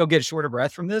 they'll get shorter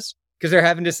breath from this because 'cause they're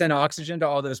having to send oxygen to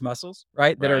all those muscles,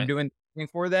 right, that are Right. doing the thing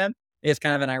for them. It's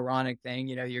kind of an ironic thing,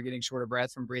 you're getting shorter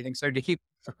breath from breathing, so to keep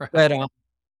that Right. on,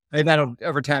 and that'll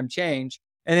over time change,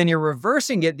 and then you're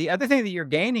reversing it. The other thing that you're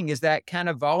gaining is that kind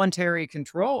of voluntary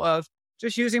control of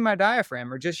just using my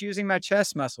diaphragm or just using my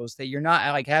chest muscles, that you're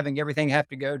not, like, having everything have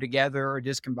to go together or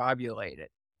discombobulate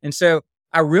it. And so,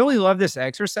 I really love this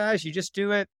exercise. You just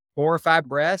do it 4 or 5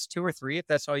 breaths, 2 or 3 if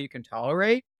that's all you can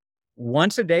tolerate.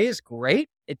 Once a day is great.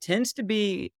 It tends to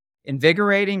be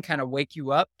invigorating, kinda wake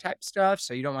you up type stuff,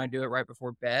 so you don't wanna do it right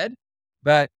before bed,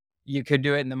 but you could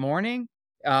do it in the morning.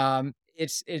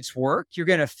 It's work. You're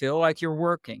gonna feel like you're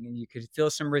working, and you could feel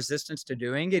some resistance to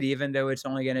doing it even though it's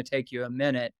only gonna take you a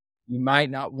minute. You might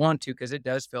not want to because it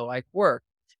does feel like work.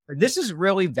 But this is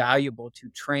really valuable to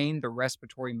train the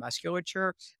respiratory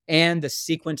musculature and the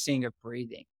sequencing of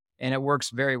breathing, and it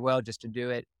works very well just to do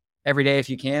it every day if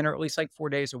you can, or at least, like, 4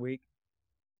 days a week.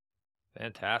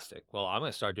 Fantastic. Well, I'm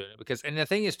gonna start doing it because, and the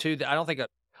thing is too, that I don't think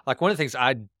like one of the things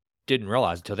I didn't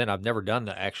realize until then, I've never done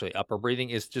the actually upper breathing,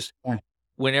 is just Yeah.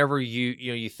 whenever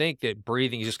you think that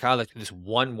breathing is just kind of like this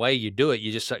one way you do it,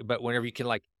 you just but whenever you can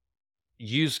like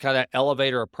use kind of that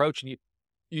elevator approach, and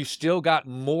you still got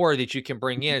more that you can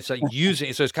bring in. It's like using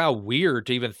it. So it's kind of weird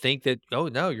to even think that, oh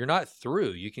no, you're not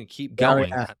through. You can keep Oh, going.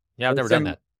 yeah. Yeah, I've never It's, done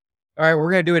that. alright,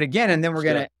 we're gonna do it again, and then we're Let's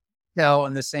do gonna it. tell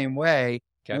in the same way,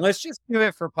 and Okay. let's just do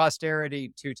it for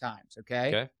posterity 2 times, okay?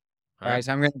 Okay. All right.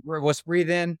 Alright, so let's breathe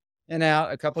in and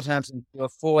out a couple times and do a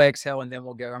full exhale, and then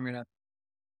we'll go.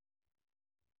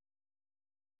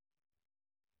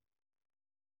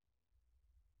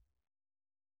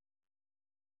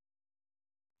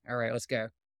 Alright, let's go.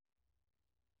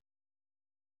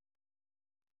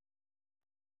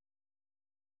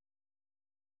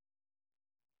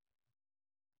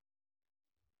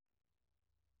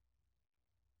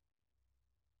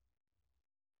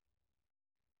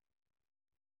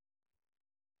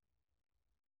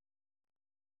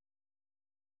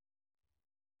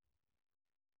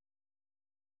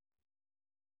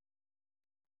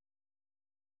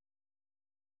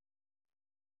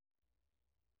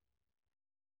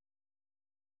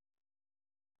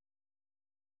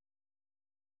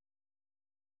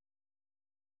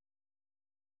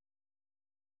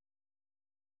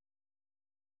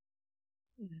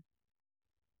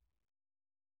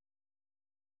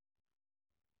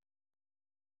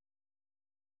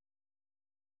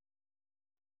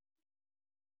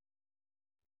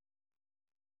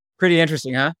 Pretty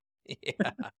interesting, huh?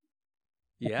 Yeah.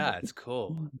 Yeah. It's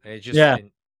cool. And Yeah.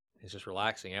 it's just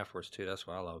relaxing afterwards too. That's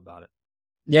what I love about it.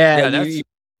 Yeah, Yeah. you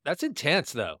That's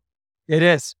intense though. it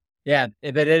is. Yeah,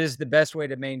 but it is the best way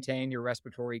to maintain your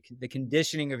the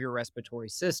conditioning of your respiratory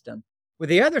system. With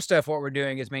the other stuff, what we're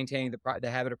doing is maintaining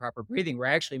the habit of proper breathing. We're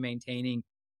actually maintaining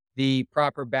the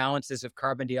proper balances of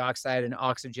carbon dioxide and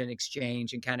oxygen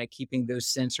exchange and kinda keeping those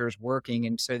sensors working,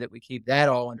 and so that we keep that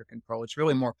all under control. It's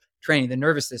really more training the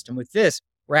nervous system. With this,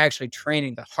 we're actually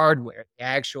training the hardware, the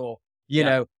actual,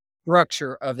 Yeah.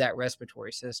 structure of that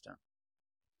respiratory system.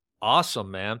 Awesome,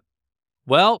 man.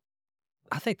 Well,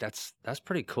 I think that's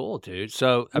pretty cool, dude.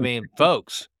 So, I mean,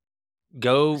 folks,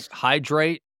 go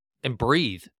hydrate and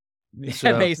breathe. Yeah,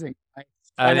 So, amazing. I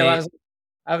I know, mean,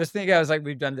 I was thinking, I was like,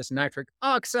 we've done this nitric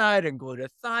oxide and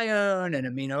glutathione and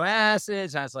amino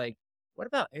acids. I was like, what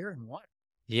about air and water?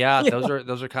 yeah, Yeah.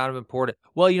 those are kind of important.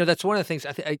 Well, that's one of the things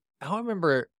I think I don't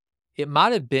remember. It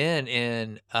might have been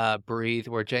in Breathe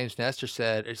where James Nestor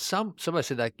said, or somebody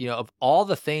said, like, of all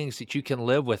the things that you can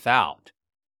live without,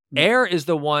 air is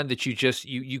the one that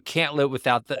you can't live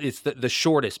without. It's the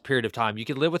shortest period of time. You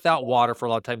can live without water for a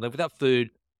long time, live without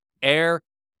food. Air,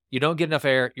 you don't get enough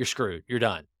air, you're screwed. You're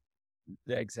done.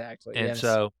 Yeah, exactly. And Yes.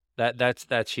 so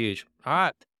that's huge. All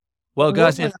right. Well,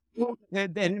 Well, guys, if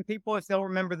and people, if they'll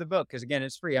remember the book, because again,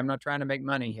 it's free. I'm not trying to make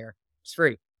money here. It's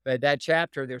free. But that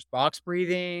chapter, there's box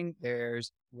breathing,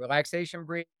 there's relaxation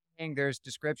breathing, there's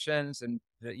descriptions and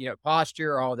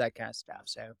posture, all that kind of stuff.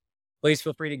 So please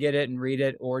feel free to get it and read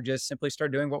it, or just simply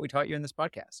start doing what we taught you in this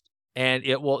podcast. and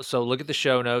it will so look at the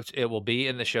show notes. It will be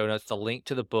in the show notes, the link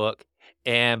to the book.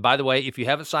 And by the way, if you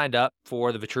haven't signed up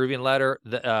for the Vitruvian letter,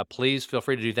 please feel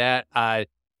free to do that.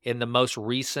 In the most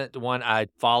recent one, I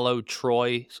followed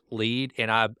Troy's lead and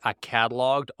I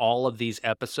cataloged all of these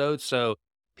episodes. So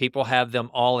People have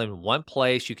them all in one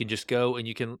place. You can just go and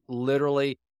you can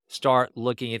literally start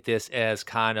looking at this as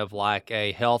kind of like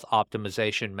a health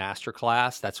optimization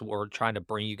masterclass. That's what we're trying to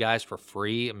bring you guys for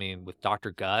free. I mean, with Dr.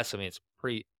 Gus, I mean, it's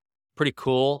pretty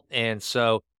cool. And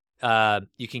so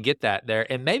you can get that there.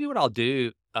 And maybe what I'll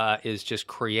do is just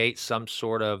create some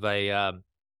sort of a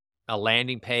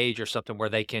landing page or something where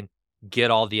they can get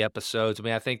all the episodes. I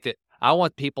mean, I think that I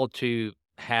want people to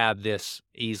have this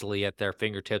easily at their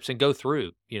fingertips and go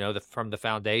through, from the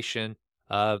foundation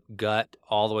of gut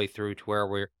all the way through to where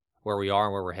we are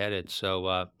and where we're headed.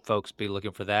 So folks be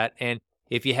looking for that. And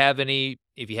if you have any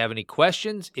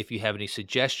questions, if you have any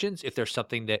suggestions, if there's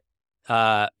something that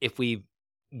if we've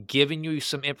given you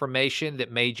some information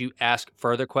that made you ask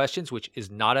further questions, which is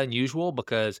not unusual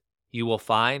because you will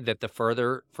find that the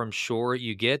further from shore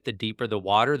you get, the deeper the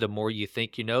water, the more you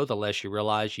think you know, the less you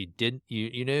realize you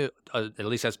knew. At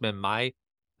least that's been my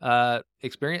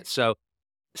experience. So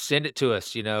send it to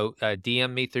us.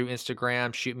 DM me through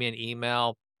Instagram, shoot me an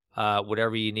email,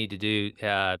 whatever you need to do.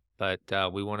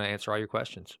 But we want to answer all your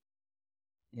questions.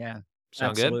 Yeah,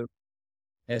 Sound good? absolutely.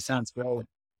 It sounds great.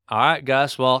 All right,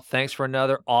 Gus. Well, thanks for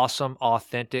another awesome,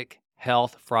 authentic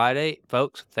Health Friday.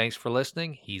 Folks, thanks for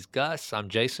listening. He's Gus. I'm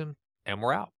Jason, and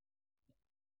we're out.